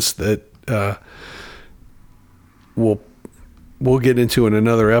happens that we'll get into in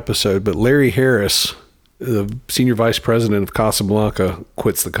another episode. But Larry Harris, the senior vice president of Casablanca,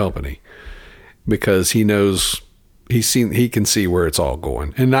 quits the company because he knows he can see where it's all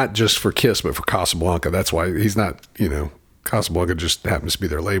going, and not just for Kiss, but for Casablanca. That's why he's not, Casablanca just happens to be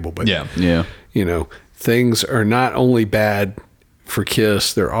their label, but Yeah. Things are not only bad for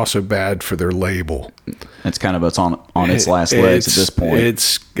Kiss, they're also bad for their label. It's kind of on its last legs at this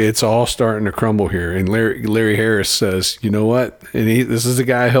point. It's all starting to crumble here. And Larry Harris says, you know what? And this is the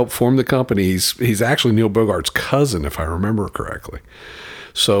guy who helped form the company. He's actually Neil Bogart's cousin, if I remember correctly.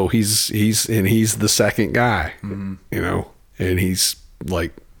 So he's the second guy, and he's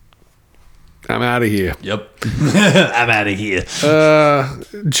like, I'm out of here. Yep. I'm out of here.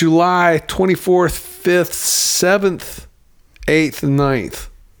 July 24th, 5th, 7th, 8th, and 9th.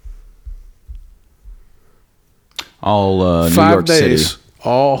 All New 5 York days, City.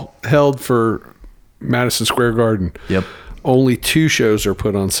 all held for Madison Square Garden. Yep. Only 2 shows are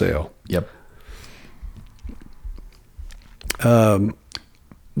put on sale. Yep.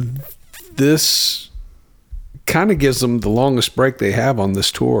 This kind of gives them the longest break they have on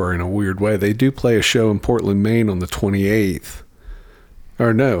this tour in a weird way. They do play a show in Portland, Maine on the 28th.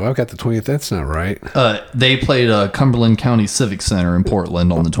 Or no, I've got the 20th. That's not right. They played Cumberland County Civic Center in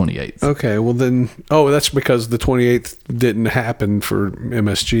Portland on the 28th. Okay, well then, that's because the 28th didn't happen for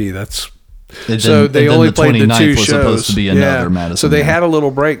MSG. So they only played the 2 shows. Supposed to be another Madison. So they had a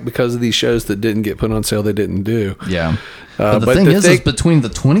little break because of these shows that didn't get put on sale. They didn't do. Yeah. But the thing is between the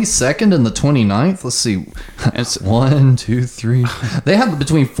 22nd and the 29th, let's see, it's 1, 2, 3. They had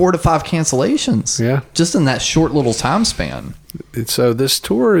between 4 to 5 cancellations. Yeah. Just in that short little time span. So this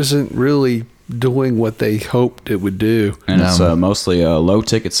tour isn't really doing what they hoped it would do. And it's mostly low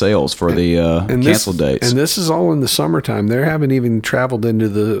ticket sales for the canceled dates. And this is all in the summertime. They haven't even traveled into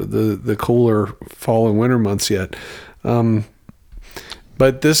the cooler fall and winter months yet.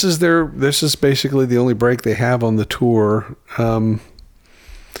 But this is basically the only break they have on the tour.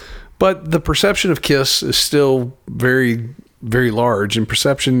 But the perception of Kiss is still very, very large, and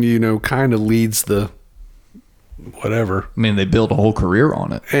perception, kind of leads the whatever. I mean, they built a whole career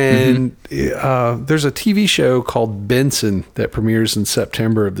on it. And there's a TV show called Benson that premieres in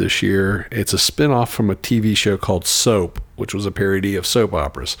September of this year. It's a spinoff from a TV show called Soap, which was a parody of soap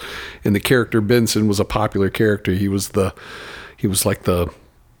operas. And the character Benson was a popular character. He was like the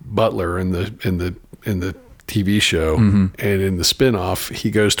butler in the TV show. Mm-hmm. And in the spinoff, he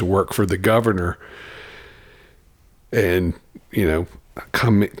goes to work for the governor. And,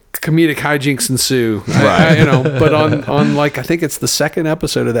 comedic hijinks ensue. Right. But on like, I think it's the second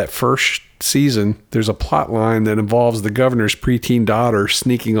episode of that first season, there's a plot line that involves the governor's preteen daughter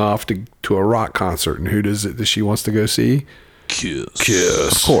sneaking off to a rock concert. And who does she wants to go see?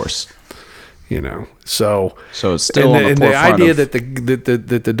 Kiss. Of course. So it's still on the and forefront the idea of...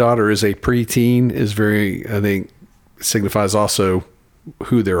 that the daughter is a preteen is very, I think, signifies also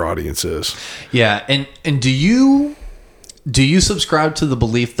who their audience is. Yeah. And do you subscribe to the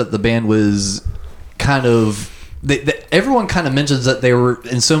belief that the band was kind of... everyone kind of mentions that they were,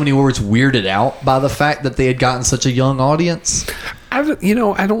 in so many words, weirded out by the fact that they had gotten such a young audience? I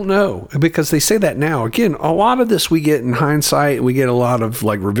don't know, because they say that now. Again, a lot of this we get in hindsight. We get a lot of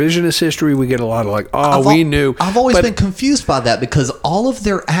like revisionist history. We get a lot of we knew. I've always been confused by that, because all of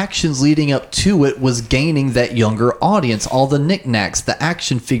their actions leading up to it was gaining that younger audience. All the knickknacks, the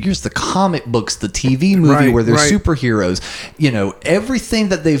action figures, the comic books, the TV movie where they're superheroes. Everything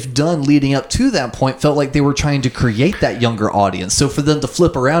that they've done leading up to that point felt like they were trying to create that younger audience. So for them to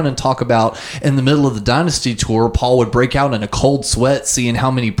flip around and talk about in the middle of the Dynasty tour, Paul would break out in a cold sweat seeing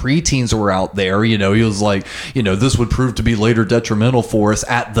how many preteens were out there. He was like, this would prove to be later detrimental for us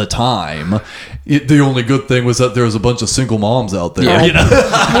at the time. The only good thing was that there was a bunch of single moms out there.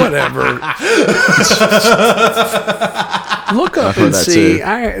 Whatever. Look up and see.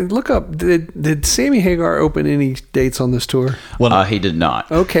 Look up. Did Sammy Hagar open any dates on this tour? Well, he did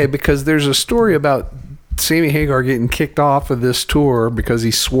not. Okay, because there's a story about Sammy Hagar getting kicked off of this tour because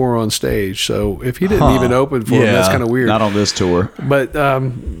he swore on stage. So if he didn't even open for him, that's kind of weird. Not on this tour. But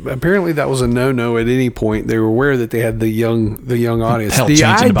apparently that was a no-no at any point. They were aware that they had the young audience. The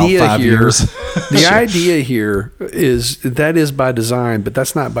idea here is that is by design, but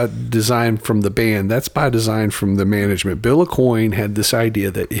that's not by design from the band. That's by design from the management. Bill Aucoin had this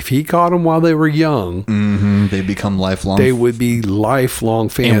idea that if he caught them while they were young, they become lifelong. They would be lifelong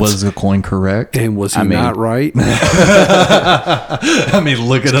fans. And was Aucoin correct? And was he not right? I mean,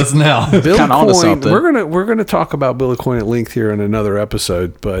 look at us now. Bill Aucoin, we're gonna talk about Bill Aucoin at length here in another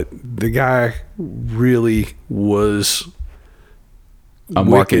episode, but the guy really was a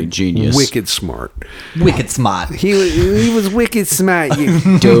marketing genius, wicked smart. He was wicked smart,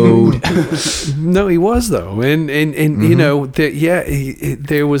 you dude. No, he was though, and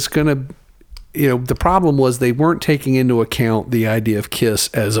there was gonna. the problem was they weren't taking into account the idea of Kiss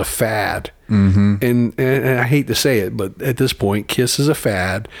as a fad. Mm-hmm. And I hate to say it, but at this point, Kiss is a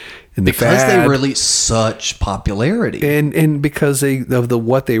fad. And because they released such popularity. And because of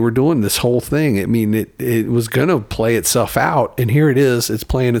what they were doing, this whole thing, I mean, it was going to play itself out. And here it is. It's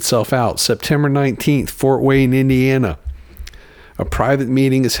playing itself out. September 19th, Fort Wayne, Indiana. A private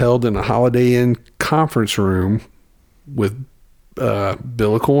meeting is held in a Holiday Inn conference room with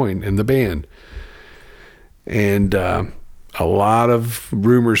Bill Aucoin and the band. And a lot of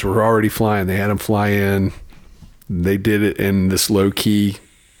rumors were already flying. They had them fly in. They did it in this low-key,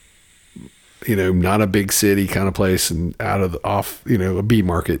 not a big city kind of place and a B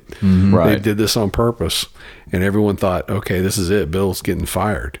market. Mm-hmm. Right. They did this on purpose. And everyone thought, okay, this is it. Bill's getting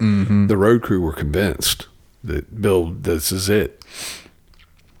fired. Mm-hmm. The road crew were convinced that Bill, this is it.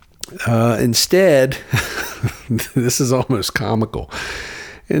 Instead, this is almost comical.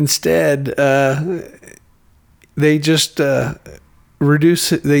 Instead, they just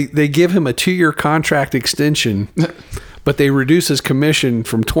reduce it. They give him a 2-year contract extension, but they reduce his commission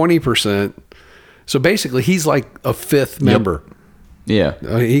from 20%. So basically, he's like a fifth member.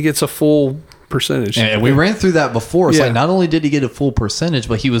 Yeah. He gets a full percentage. And we ran through that before. It's like not only did he get a full percentage,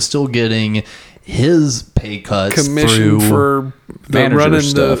 but he was still getting his pay cuts commission for running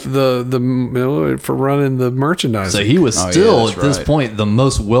stuff. for running the merchandise. So he was still at this point the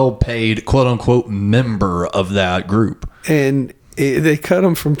most well-paid quote unquote member of that group. And they cut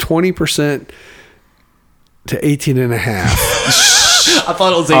him from 20% to 18.5%. I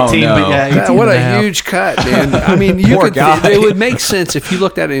thought it was 18, but yeah, 18. What a huge cut, man. I mean, it would make sense if you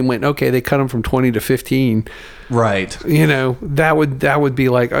looked at it and went, okay, they cut him from 20 to 15. Right. That would be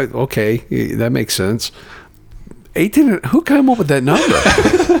like, okay, that makes sense. 18, who came up with that number?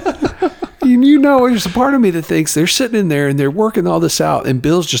 There's a part of me that thinks they're sitting in there and they're working all this out, and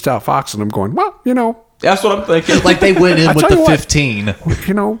Bill's just outfoxing them going, well, that's what I'm thinking. Like they went in with the 15.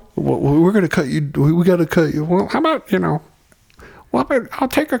 We're going to cut you. We got to cut you. Well, how about, well, I'll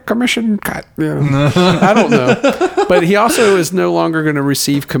take a commission cut. I don't know. But he also is no longer going to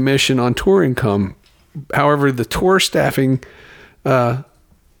receive commission on tour income. However, the tour staffing,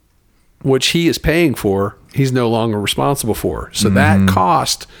 which he is paying for, he's no longer responsible for. So that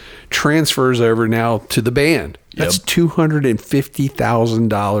cost transfers over now to the band. That's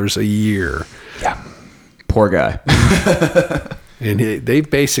 $250,000 a year. Yeah. Poor guy. And they've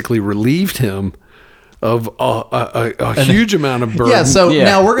basically relieved him of a huge amount of burden. Yeah,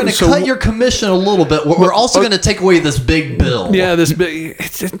 now we're going to cut your commission a little bit. We're also going to take away this big bill. Yeah,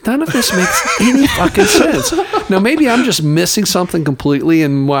 none of this makes any fucking sense. Now, maybe I'm just missing something completely,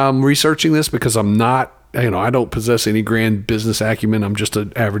 and while I'm researching this, because I'm not, I don't possess any grand business acumen. I'm just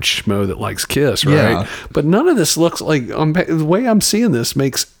an average schmo that likes Kiss, right? Yeah. But none of this looks like, the way I'm seeing this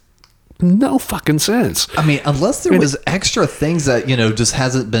makes no fucking sense. I mean, unless there was extra things that, just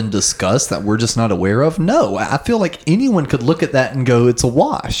hasn't been discussed that we're just not aware of. No, I feel like anyone could look at that and go, it's a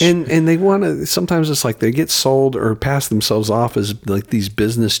wash. And they want to, sometimes it's like they get sold or pass themselves off as like these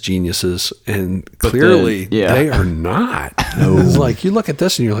business geniuses. And clearly they are not. No. It's like, you look at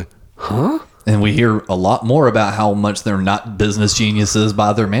this and you're like, huh? And we hear a lot more about how much they're not business geniuses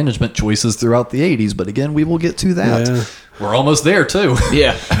by their management choices throughout the 80s. But again, we will get to that. Yeah. We're almost there, too.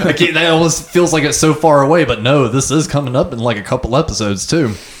 Yeah. That almost feels like it's so far away. But no, this is coming up in like a couple episodes,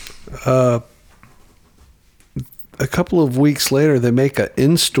 too. A couple of weeks later, they make an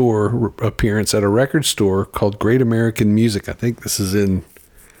in-store appearance at a record store called Great American Music. I think this is in...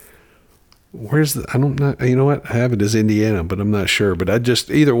 I don't know. You know what? I have it as Indiana, but I'm not sure. But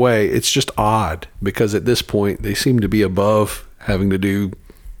either way, it's just odd because at this point they seem to be above having to do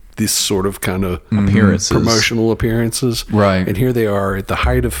this sort of kind of appearances, promotional appearances. Right. And here they are at the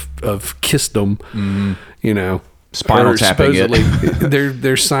height of Kissdom, Spinal tapping it.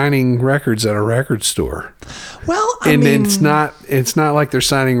 they're signing records at a record store. Well, it's not like they're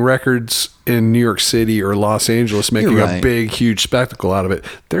signing records in New York City or Los Angeles, making a big, huge spectacle out of it.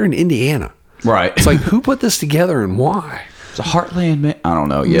 They're in Indiana. Right. It's like, who put this together and why? It's a Heartland, I don't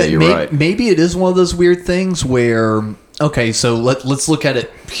know. Yeah, you're right. Maybe it is one of those weird things where, okay, so let's look at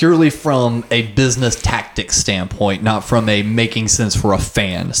it purely from a business tactics standpoint, not from a making sense for a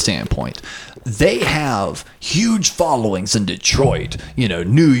fan standpoint. They have huge followings in Detroit,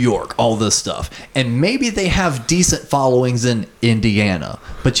 New York, all this stuff. And maybe they have decent followings in Indiana.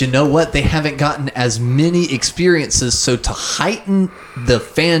 But you know what? They haven't gotten as many experiences. So to heighten the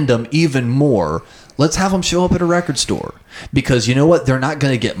fandom even more, let's have them show up at a record store. because you know what? They're not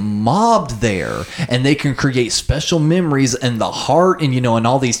going to get mobbed there, and they can create special memories in the heart and, in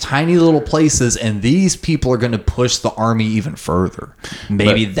all these tiny little places, and these people are going to push the Army even further.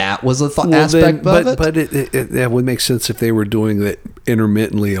 Maybe that was a aspect of it. But that would make sense if they were doing it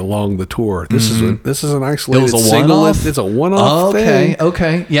intermittently along the tour. This is an isolated It was a single. one-off? It's a one-off thing.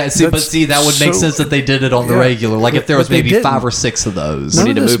 Okay. Yeah, that would make sense that they did it on the regular. Like if there was maybe 5 or 6 of those. We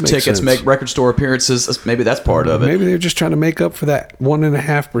need to move tickets, make record store appearances. Maybe that's part of it. Maybe they're just trying to make up for that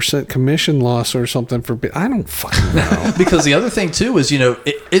 1.5% commission loss or something. I don't fucking know. Because the other thing too is,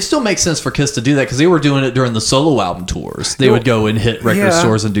 it still makes sense for Kiss to do that because they were doing it during the solo album tours. They would go and hit record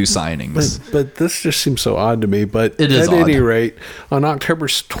stores and do signings. But this just seems so odd to me. But it is at odd. any rate, on October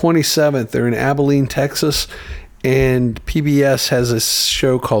 27th, they're in Abilene, Texas. And PBS has a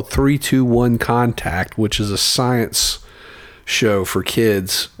show called 3-2-1 Contact, which is a science show for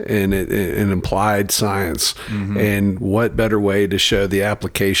kids and an implied science. And what better way to show the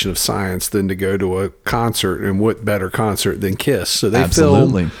application of science than to go to a concert, and what better concert than Kiss? So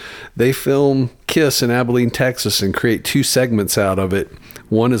they film Kiss in Abilene, Texas, and create 2 segments out of it.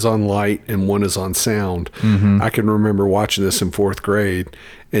 One is on light and one is on sound. I can remember watching this in 4th grade,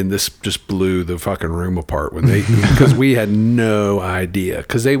 and this just blew the fucking room apart when because we had no idea.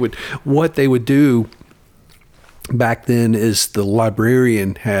 Because what they would do back then is the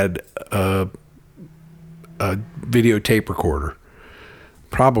librarian had a videotape recorder,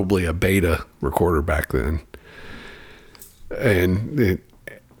 probably a Beta recorder back then, and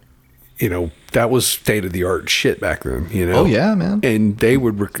that was state of the art shit back then. Oh yeah, man. And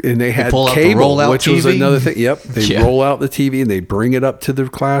they had cable, which was another thing. Yep, they roll out the TV and they bring it up to the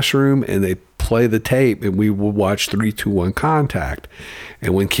classroom and they play the tape, and we would watch 3-2-1 Contact.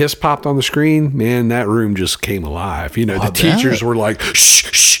 And when Kiss popped on the screen, man, that room just came alive. The teachers were like, shh,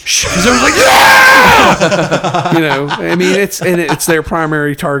 shh, shh. Because they were like, yeah! I mean, it's their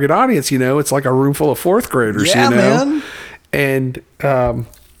primary target audience. It's like a room full of 4th graders. Yeah, man. And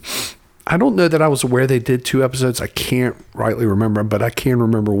I don't know that I was aware they did 2 episodes. I can't rightly remember, but I can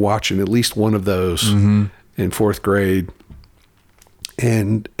remember watching at least one of those in 4th grade,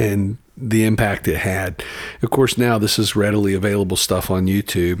 and the impact it had. Of course, now this is readily available stuff on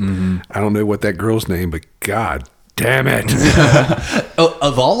YouTube. I don't know what that girl's name, but God damn it!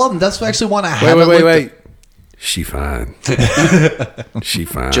 Of all of them, that's actually one I haven't. Wait. She fine. She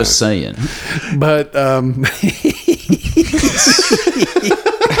fine. Just saying. But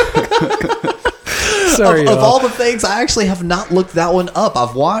sorry. Of all the things, I actually have not looked that one up.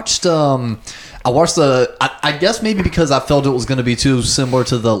 I've watched. I guess maybe because I felt it was going to be too similar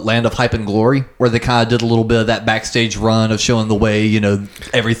to the Land of Hype and Glory, where they kind of did a little bit of that backstage run of showing the way,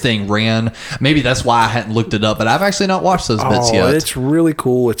 everything ran. Maybe that's why I hadn't looked it up, but I've actually not watched those bits yet. It's really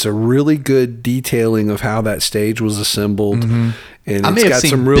cool. It's a really good detailing of how that stage was assembled. And I may have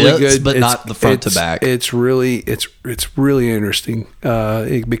seen some really good, but not the front to back. It's really interesting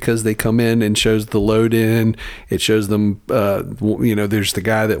because they come in and shows the load in. It shows them, there's the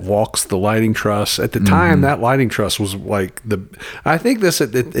guy that walks the lighting truss. At the time, that lighting truss was like I think this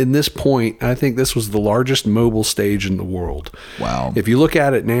was the largest mobile stage in the world. Wow. If you look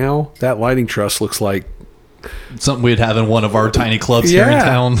at it now, that lighting truss looks like something we'd have in one of our tiny clubs here in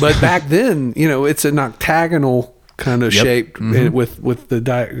town. But back then, it's an octagonal kind of shaped with the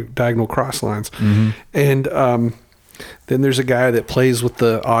diagonal cross lines. And then there's a guy that plays with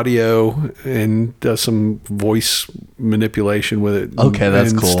the audio and does some voice manipulation with it. Okay,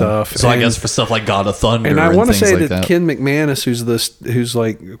 that's cool. Stuff. So I guess for stuff like God of Thunder and I want to say like that Ken McManus, who's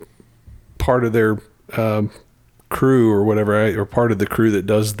like part of their crew or whatever, or part of the crew that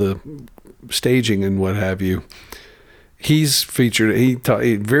does the staging and what have you, he's featured.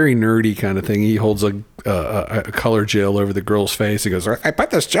 Very nerdy kind of thing. He holds a color gel over the girl's face. He goes, "I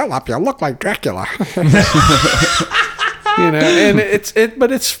put this gel up, you look like Dracula." And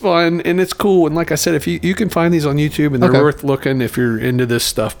but it's fun and it's cool. And like I said, if you can find these on YouTube, and they're worth looking if you're into this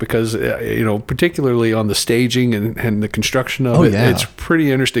stuff, because particularly on the staging and the construction of it, it's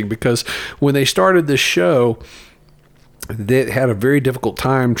pretty interesting. Because when they started this show, they had a very difficult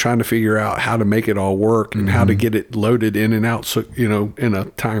time trying to figure out how to make it all work and how to get it loaded in and out, so in a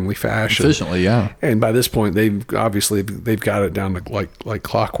timely fashion, efficiently. Yeah. And by this point, they've got it down to like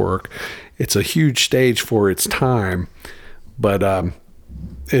clockwork. It's a huge stage for its time, but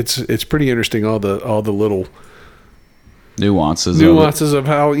it's pretty interesting, all the little nuances of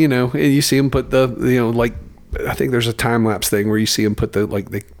how you see them put the I think there's a time lapse thing where you see them put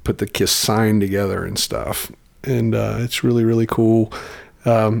they put the Kiss sign together and stuff. And it's really, really cool.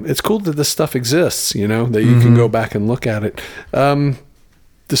 It's cool that this stuff exists, that you can go back and look at it.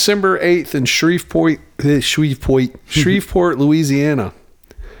 December 8th in Shreveport, Louisiana.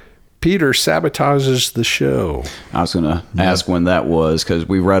 Peter sabotages the show. I was going to ask when that was, because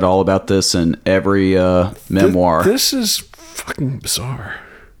we read all about this in every memoir. This is fucking bizarre.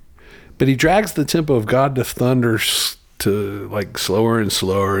 But he drags the tempo of God to Thunder to like slower and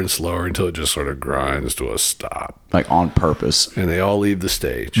slower and slower until it just sort of grinds to a stop. Like on purpose. And they all leave the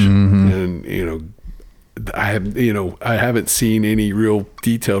stage. And, I haven't seen any real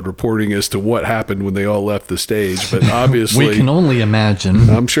detailed reporting as to what happened when they all left the stage, but obviously we can only imagine.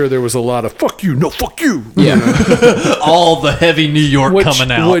 I'm sure there was a lot of "fuck you, no fuck you." Yeah, all the heavy New York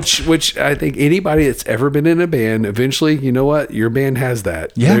coming out. Which I think anybody that's ever been in a band, eventually, you know what, your band has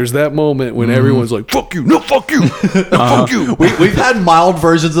that. Yeah. There's that moment when everyone's like, "Fuck you, no fuck you, no fuck you." We've had mild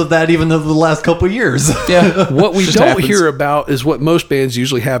versions of that even over the last couple of years. Yeah, what we don't hear about is what most bands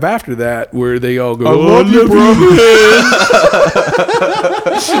usually have after that, where they all go, "I love you, bro."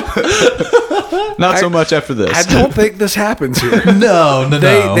 Not so much after this. I don't think this happens here. No.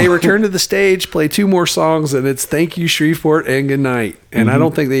 They return to the stage, play 2 more songs, and it's "Thank You, Shreveport" and "Good Night." And I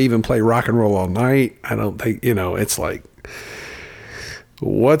don't think they even play "Rock and Roll All Night." I don't think, it's like,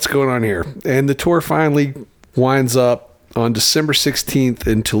 what's going on here? And the tour finally winds up on December 16th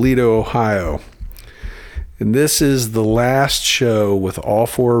in Toledo, Ohio. And this is the last show with all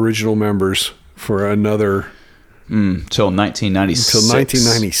 4 original members for another... Till 1996. Until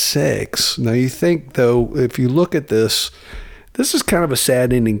 1996. Now, you think, though, if you look at this is kind of a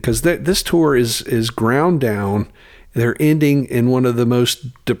sad ending, because this tour is ground down. They're ending in one of the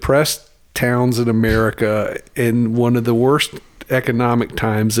most depressed towns in America, in one of the worst economic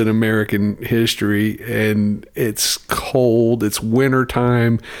times in American history, and it's cold. It's winter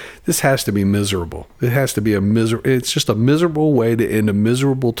time. This has to be miserable. It has to be it's just a miserable way to end a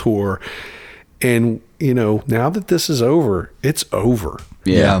miserable tour. And, now that this is over, it's over.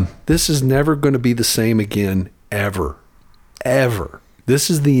 Yeah. This is never going to be the same again, ever. Ever.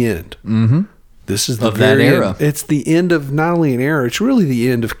 This is the end. Mm-hmm. This is the of that era. End. It's the end of not only an era, it's really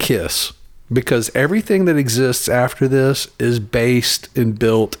the end of Kiss. Because everything that exists after this is based and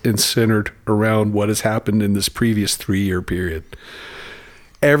built and centered around what has happened in this previous 3-year period.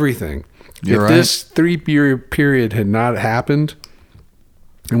 Everything. You're if right. this 3-year period had not happened...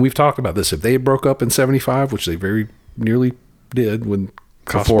 And we've talked about this. If they broke up in 75, which they very nearly did when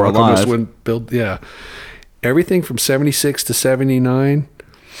Before Alive went built, everything from 76 to 79,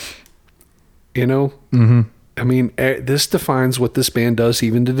 I mean, this defines what this band does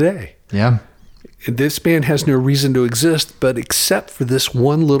even today. Yeah. This band has no reason to exist, but except for this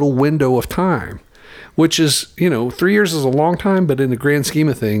one little window of time, which is, 3 years is a long time, but in the grand scheme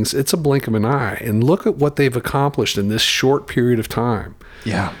of things, it's a blink of an eye. And look at what they've accomplished in this short period of time.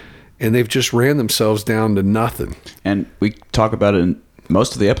 Yeah. And they've just ran themselves down to nothing. And we talk about it in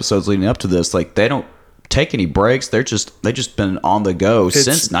most of the episodes leading up to this. Like, they don't take any breaks. They just been on the go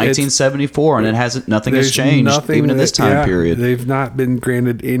since 1974, and nothing has changed even in this time period. They've not been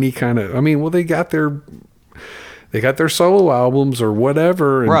granted any kind of. They got their solo albums or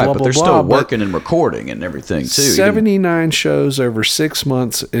whatever, and right? blah, But blah, they're blah, still working and recording and everything too. 79 shows over 6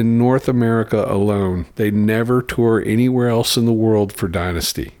 months in North America alone. They never tour anywhere else in the world for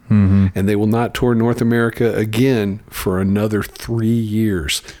Dynasty, and they will not tour North America again for another 3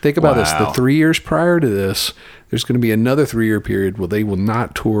 years. Think about this: the 3 years prior to this, there's going to be another 3-year period where they will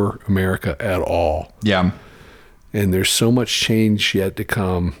not tour America at all. Yeah. And there's so much change yet to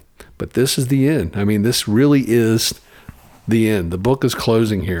come. But this is the end. This really is the end. The book is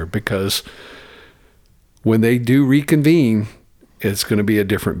closing here, because when they do reconvene, it's going to be a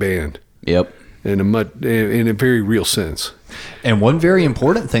different band. Yep. In a very real sense. And one very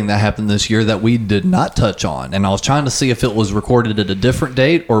important thing that happened this year that we did not touch on, and I was trying to see if it was recorded at a different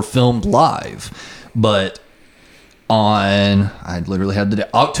date or filmed live, but I literally had the day,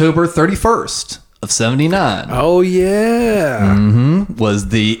 October 31st. Of 79. Oh, yeah. Was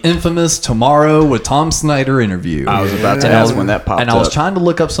the infamous Tomorrow with Tom Snyder interview. I was about to ask when that popped up. And I was trying to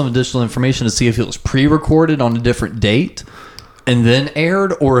look up some additional information to see if it was pre-recorded on a different date and then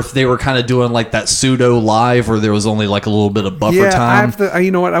aired, or if they were kind of doing like that pseudo live where there was only like a little bit of buffer time.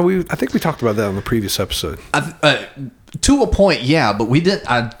 You know what? I think we talked about that on the previous episode. To a point, yeah, but we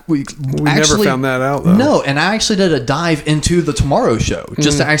didn't. We never found that out, though. No, and I actually did a dive into the Tomorrow Show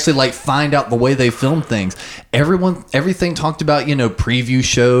just to actually find out the way they film things. Everything talked about preview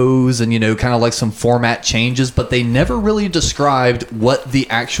shows and kind of like some format changes, but they never really described what the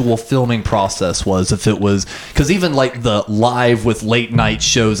actual filming process was. If it was, because even like the live with late night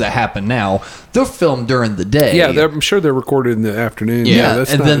shows that happen now, they're filmed during the day. Yeah, I'm sure they're recorded in the afternoon. Yeah,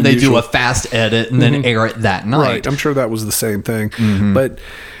 that's and not then they do unusual. a fast edit and then air it that night. Right, I'm sure that was the same thing. But,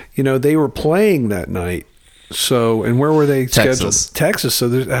 you know, they were playing that night. So, and where were they scheduled? Texas.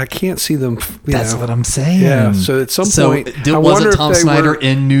 So I can't see them. That's what I'm saying. Yeah. So at some point, wasn't Tom Snyder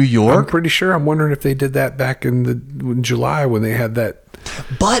in New York? I'm pretty sure. I'm wondering if they did that back in July when they had that.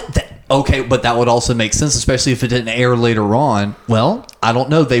 But that would also make sense, especially if it didn't air later on. Well, I don't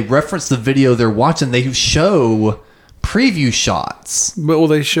know. They reference the video they're watching. They show preview shots. Well,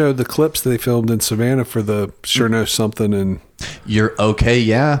 they showed the clips that they filmed in Savannah for the Sure Know Something, and you're okay,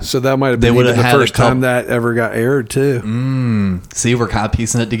 yeah. So that might have been the first time that ever got aired too. See, we're kind of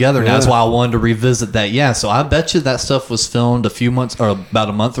piecing it together. Now. That's why I wanted to revisit that. Yeah, so I bet you that stuff was filmed about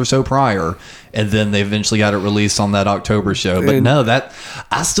a month or so prior, and then they eventually got it released on that October show. But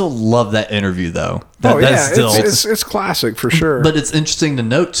I still love that interview though. It's classic for sure. But it's interesting to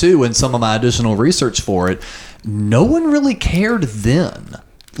note too, in some of my additional research for it, no one really cared then.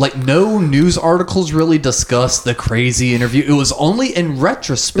 Like, no news articles really discussed the crazy interview. It was only in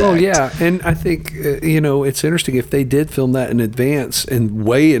retrospect. Oh, yeah. And I think, it's interesting if they did film that in advance and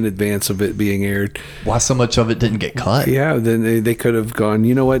way in advance of it being aired. Why so much of it didn't get cut? Yeah, then they could have gone,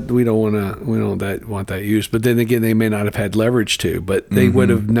 you know what, we don't want that used. But then again, they may not have had leverage to, but they would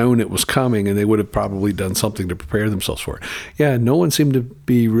have known it was coming, and they would have probably done something to prepare themselves for it. Yeah, no one seemed to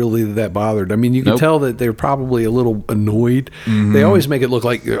be really that bothered. I mean, you can tell that they're probably a little annoyed. They always make it look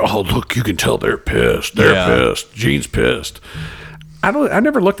like, oh, look, you can tell they're pissed. They're pissed. Gene's pissed. I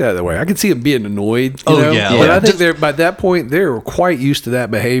never looked at it that way. I could see them being annoyed. But I think by that point they were quite used to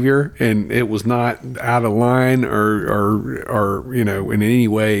that behavior, and it was not out of line or in any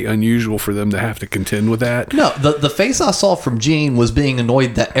way unusual for them to have to contend with that. No, the face I saw from Gene was being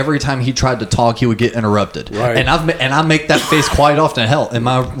annoyed that every time he tried to talk, he would get interrupted. Right. And I make that face quite often. Hell, in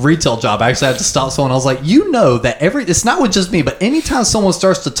my retail job, I actually had to stop someone. I was like, that it's not with just me, but anytime someone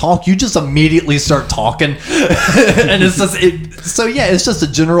starts to talk, you just immediately start talking, and it's just it's just a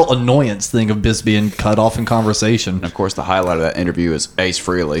general annoyance thing of just being cut off in conversation. And of course, the highlight of that interview is Ace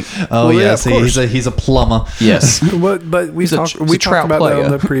Frehley. Oh, he's a plumber. Yes. but we talked about that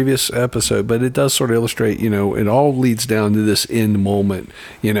on the previous episode, but it does sort of illustrate, it all leads down to this end moment,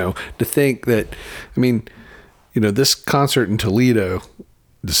 to think that, this concert in Toledo,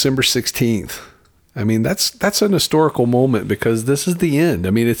 December 16th, that's an historical moment because this is the end.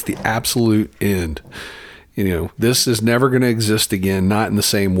 It's the absolute end. This is never going to exist again, not in the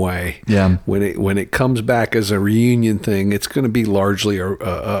same way. Yeah. When it comes back as a reunion thing, it's going to be largely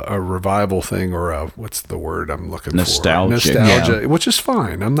a revival thing, or what's the word I'm looking for? Nostalgia, which is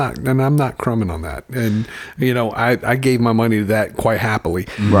fine. I'm not crumbing on that. And I gave my money to that quite happily.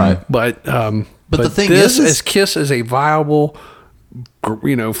 Right. But the thing is Kiss is a viable,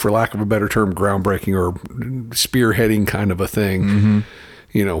 for lack of a better term, groundbreaking or spearheading kind of a thing.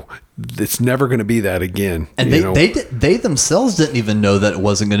 It's never going to be that again. And they themselves didn't even know that it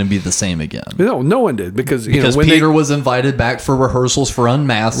wasn't going to be the same again. No one did because when Peter was invited back for rehearsals for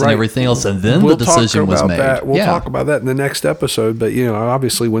Unmasked and everything else, and then the decision was made. We'll talk about that in the next episode. But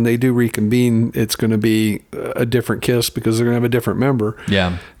obviously, when they do reconvene, it's going to be a different Kiss because they're going to have a different member.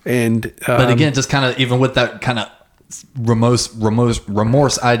 Yeah, and but again, just kind of even with that kind of remorse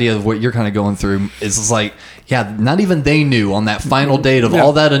idea of what you're kind of going through, is just like, not even they knew on that final date of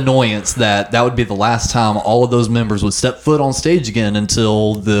all that annoyance that would be the last time all of those members would step foot on stage again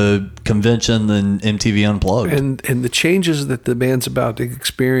until the convention and MTV Unplugged. And the changes that the band's about to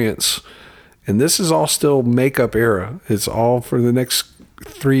experience, and this is all still makeup era. It's all for the next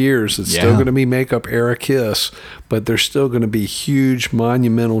 3 years. It's still going to be makeup era Kiss, but there's still going to be huge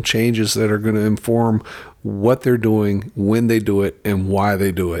monumental changes that are going to inform what they're doing, when they do it, and why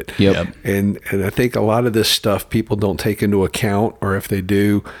they do it. Yep. And I think a lot of this stuff people don't take into account, or if they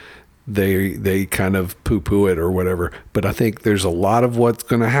do, they kind of poo-poo it or whatever. But I think there's a lot of what's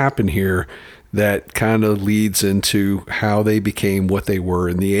going to happen here that kind of leads into how they became what they were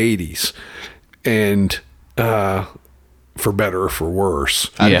in the 80s. And for better or for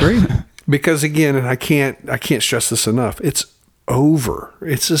worse. I agree. Because again, and I can't stress this enough, it's over.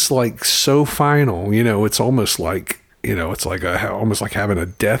 It's just like so final, it's almost like, it's like almost like having a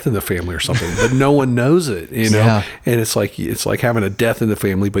death in the family or something, but no one knows it, and it's like having a death in the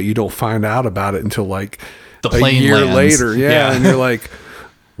family, but you don't find out about it until like the plane a year lands. later. And you're like,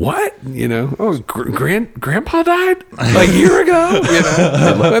 what? Grandpa died a year ago.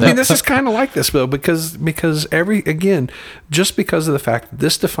 I mean, this is kind of like this, Bill, because just because of the fact that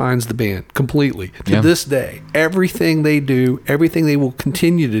this defines the band completely to this day. Everything they do, everything they will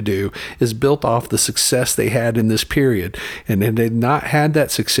continue to do, is built off the success they had in this period. And if they'd not had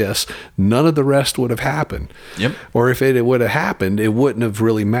that success, none of the rest would have happened. Yep. Or if it would have happened, it wouldn't have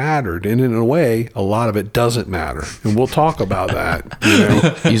really mattered. And in a way, a lot of it doesn't matter, and we'll talk about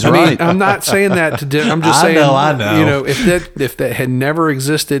that. He's right. I'm not saying that I'm just saying. I know. If that had never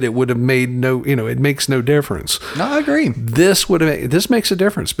existed, it would have made no. It makes no difference. No, I agree. This makes a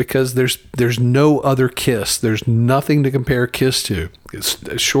difference because there's no other Kiss. There's nothing to compare Kiss to.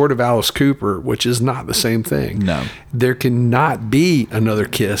 It's short of Alice Cooper, which is not the same thing. No, there cannot be another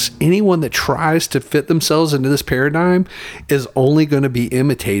Kiss. Anyone that tries to fit themselves into this paradigm is only going to be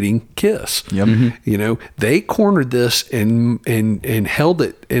imitating Kiss. Yep. Mm-hmm. They cornered this and held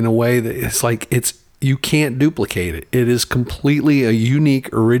it in a way that it's like you can't duplicate it. It is completely a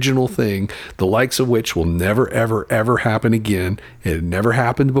unique, original thing, the likes of which will never, ever, ever happen again. It had never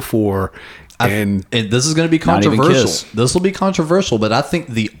happened before. And this is going to be controversial. This will be controversial, but I think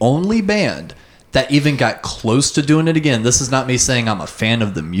the only band that even got close to doing it again, this is not me saying I'm a fan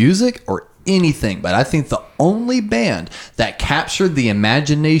of the music or anything, but I think the only band that captured the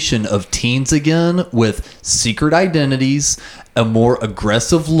imagination of teens again with secret identities, a more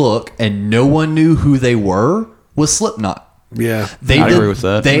aggressive look, and no one knew who they were was Slipknot. Yeah, I agree with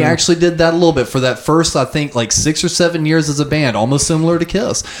that. They actually did that a little bit for that first, I think, like 6 or 7 years as a band, almost similar to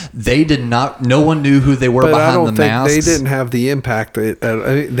Kiss. They did not. No one knew who they were behind the masks. They didn't have the impact. They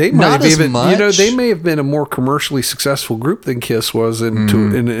might not have even, much. They may have been a more commercially successful group than Kiss was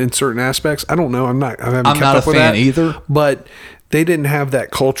in certain aspects. I don't know. I'm not a fan either. But they didn't have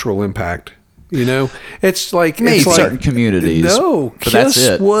that cultural impact. It's like certain communities. No, but that's Kiss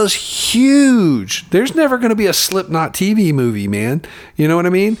it. was huge. There's never going to be a Slipknot TV movie, man. You know what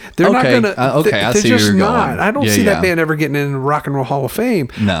I mean? They're not going to. I see where you're going. I don't see that band ever getting in the Rock and Roll Hall of Fame.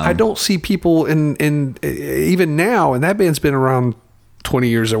 No, I don't see people in even now, and that band's been around 20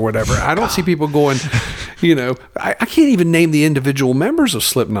 years or whatever. I don't see people going. I can't even name the individual members of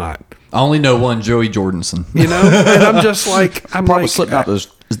Slipknot. I only know one, Joey Jordison. And I'm just like, Problem with Slipknot is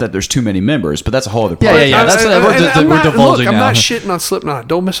that there's too many members, but that's a whole other part. Yeah. That's what we're divulging now. I'm not shitting on Slipknot.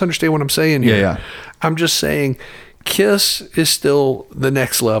 Don't misunderstand what I'm saying here. Yeah. I'm just saying Kiss is still the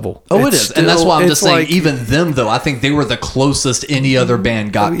next level. Oh, it is. And that's why I'm just saying, even them, though, I think they were the closest any other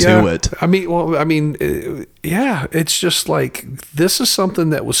band got to it. It's just like, this is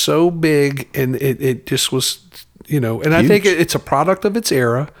something that was so big, and it just was, and huge. I think it's a product of its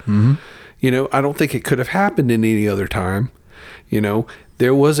era. Mm-hmm. I don't think it could have happened in any other time.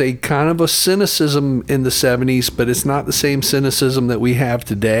 There was a kind of a cynicism in the 70s, but it's not the same cynicism that we have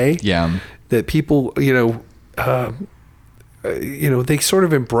today. Yeah. That people, they sort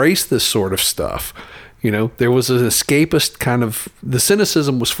of embrace this sort of stuff. There was an escapist kind of, the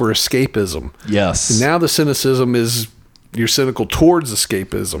cynicism was for escapism. Yes. And now the cynicism is you're cynical towards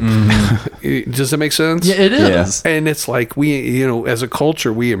escapism. Mm-hmm. Does that make sense? Yeah, it is. And it's like we, as a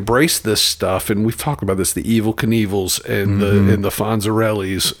culture, we embrace this stuff, and we've talked about this: the Evel Knievels and the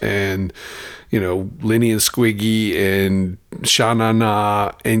Fonzarellis, and Lenny and Squiggy and Sha Na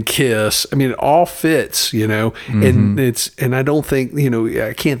Na and Kiss. I mean, it all fits, and I don't think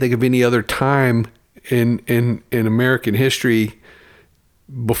I can't think of any other time in American history,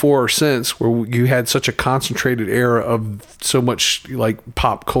 before or since, where you had such a concentrated era of so much like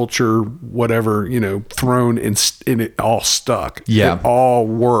pop culture, whatever, thrown in it all stuck. Yeah. It all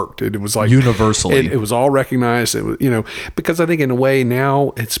worked. It was like universally. It was all recognized. It was, because I think in a way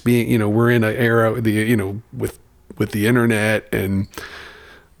now it's being, we're in an era, with the internet and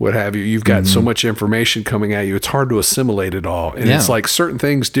what have you, you've got so much information coming at you. It's hard to assimilate it all. And it's like certain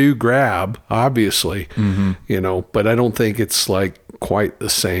things do grab, obviously, but I don't think it's like quite the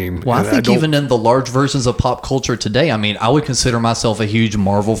same. Well, I think even in the large versions of pop culture today, I mean, I would consider myself a huge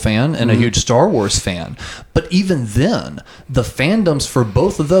Marvel fan and a huge Star Wars fan. But even then, the fandoms for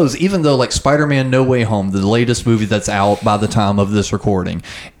both of those, even though like Spider-Man No Way Home, the latest movie that's out by the time of this recording,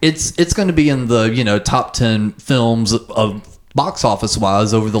 it's going to be in the, top 10 films of box office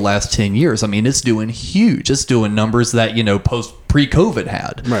wise over the last 10 years. I mean, it's doing huge. It's doing numbers that, pre-COVID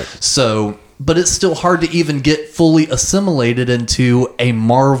had. Right. So, but it's still hard to even get fully assimilated into a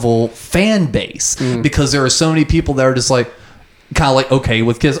Marvel fan base because there are so many people that are just like, kind of like okay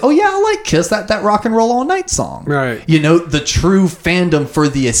with Kiss. Oh yeah, I like Kiss, that Rock and Roll All Night song. Right. You know, the true fandom for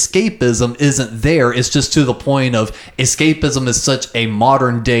the escapism isn't there. It's just to the point of escapism is such a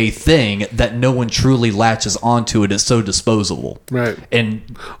modern day thing that no one truly latches onto it. It's so disposable. Right.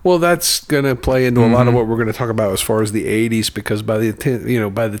 And well, that's going to play into a lot of what we're going to talk about as far as the 80s, because by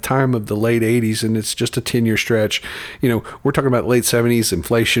the time of the late 80s, and it's just a 10-year stretch, we're talking about late 70s,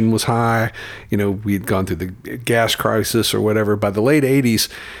 inflation was high, we'd gone through the gas crisis or whatever. By the late 80s,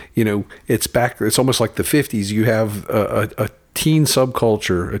 it's back, it's almost like the 50s. You have a teen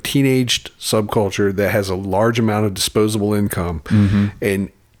subculture, a teenaged subculture that has a large amount of disposable income.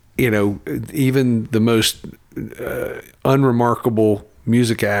 And, even the most unremarkable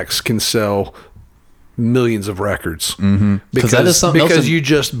music acts can sell millions of records because that is something because else you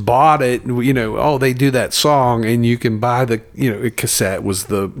just bought it. They do that song, and you can buy the cassette was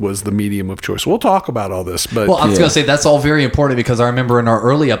the medium of choice. We'll talk about all this, but I was going to say that's all very important, because I remember in our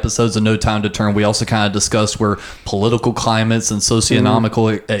early episodes of No Time to Turn, we also kind of discussed where political climates and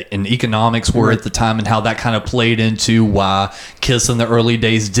socioeconomical and economics were at the time, and how that kind of played into why Kiss in the early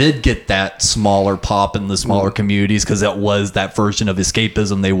days did get that smaller pop in the smaller communities, because it was that version of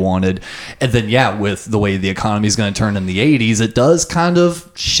escapism they wanted. And then with the way the economy is going to turn in the 80s, it does kind of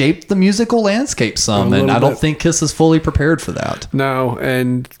shape the musical landscape some, and I don't think Kiss is fully prepared for that. No,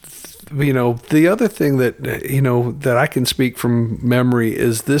 and the other thing that that I can speak from memory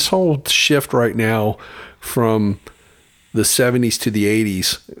is this whole shift right now from the 70s to the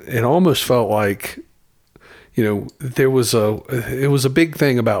 80s. It almost felt like it was a big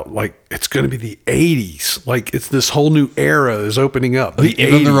thing about, like, it's going to be the 80s. Like, it's this whole new era is opening up.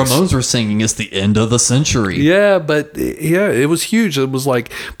 Even the Ramones were singing it's the end of the century. Yeah, but it was huge. It was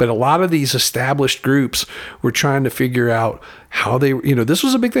like, but a lot of these established groups were trying to figure out how they, this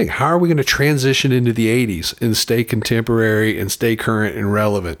was a big thing. How are we going to transition into the 80s and stay contemporary and stay current and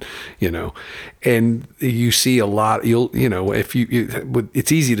relevant, And you see a lot,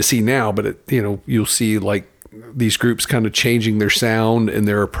 it's easy to see now, but you'll see, like, these groups kind of changing their sound and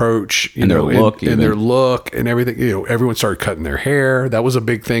their approach, and their look, and their look and everything. Everyone started cutting their hair. That was a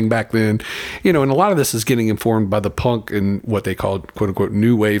big thing back then. And a lot of this is getting informed by the punk and what they called "quote unquote"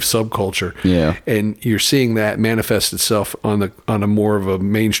 new wave subculture. Yeah, and you're seeing that manifest itself on a more of a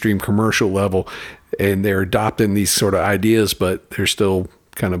mainstream commercial level, and they're adopting these sort of ideas, but they're still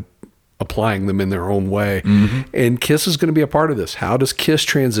kind of applying them in their own way. And Kiss is going to be a part of this. How does Kiss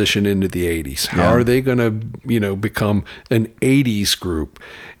transition into the 80s? How are they going to become an 80s group?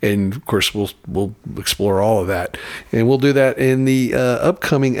 And of course we'll explore all of that, and we'll do that in the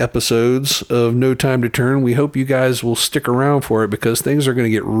upcoming episodes of No Time to Turn. We hope you guys will stick around for it, because things are going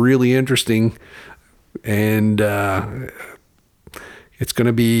to get really interesting, and it's going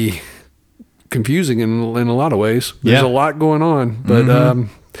to be confusing in a lot of ways. There's a lot going on, but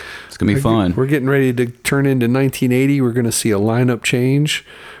it's gonna be fun. We're getting ready to turn into 1980. We're going to see a lineup change.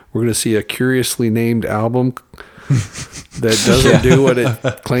 We're going to see a curiously named album that doesn't do what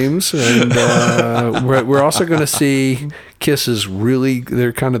it claims, and we're also going to see Kiss's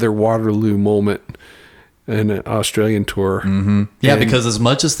their Waterloo moment in an Australian tour. Yeah, because as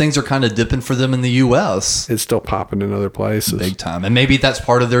much as things are kind of dipping for them in the U.S., it's still popping in other places, big time, and maybe that's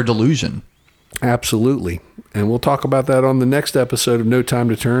part of their delusion. Absolutely. And we'll talk about that on the next episode of No Time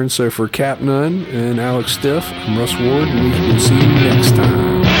to Turn. So for Cap Nunn and Alex Stiff, I'm Russ Ward, and we will see you next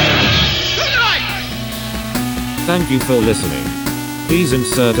time. Thank you for listening. Please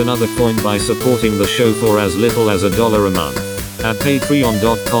insert another coin by supporting the show for as little as $1 a month at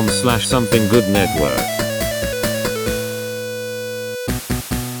patreon.com/somethinggoodnetwork.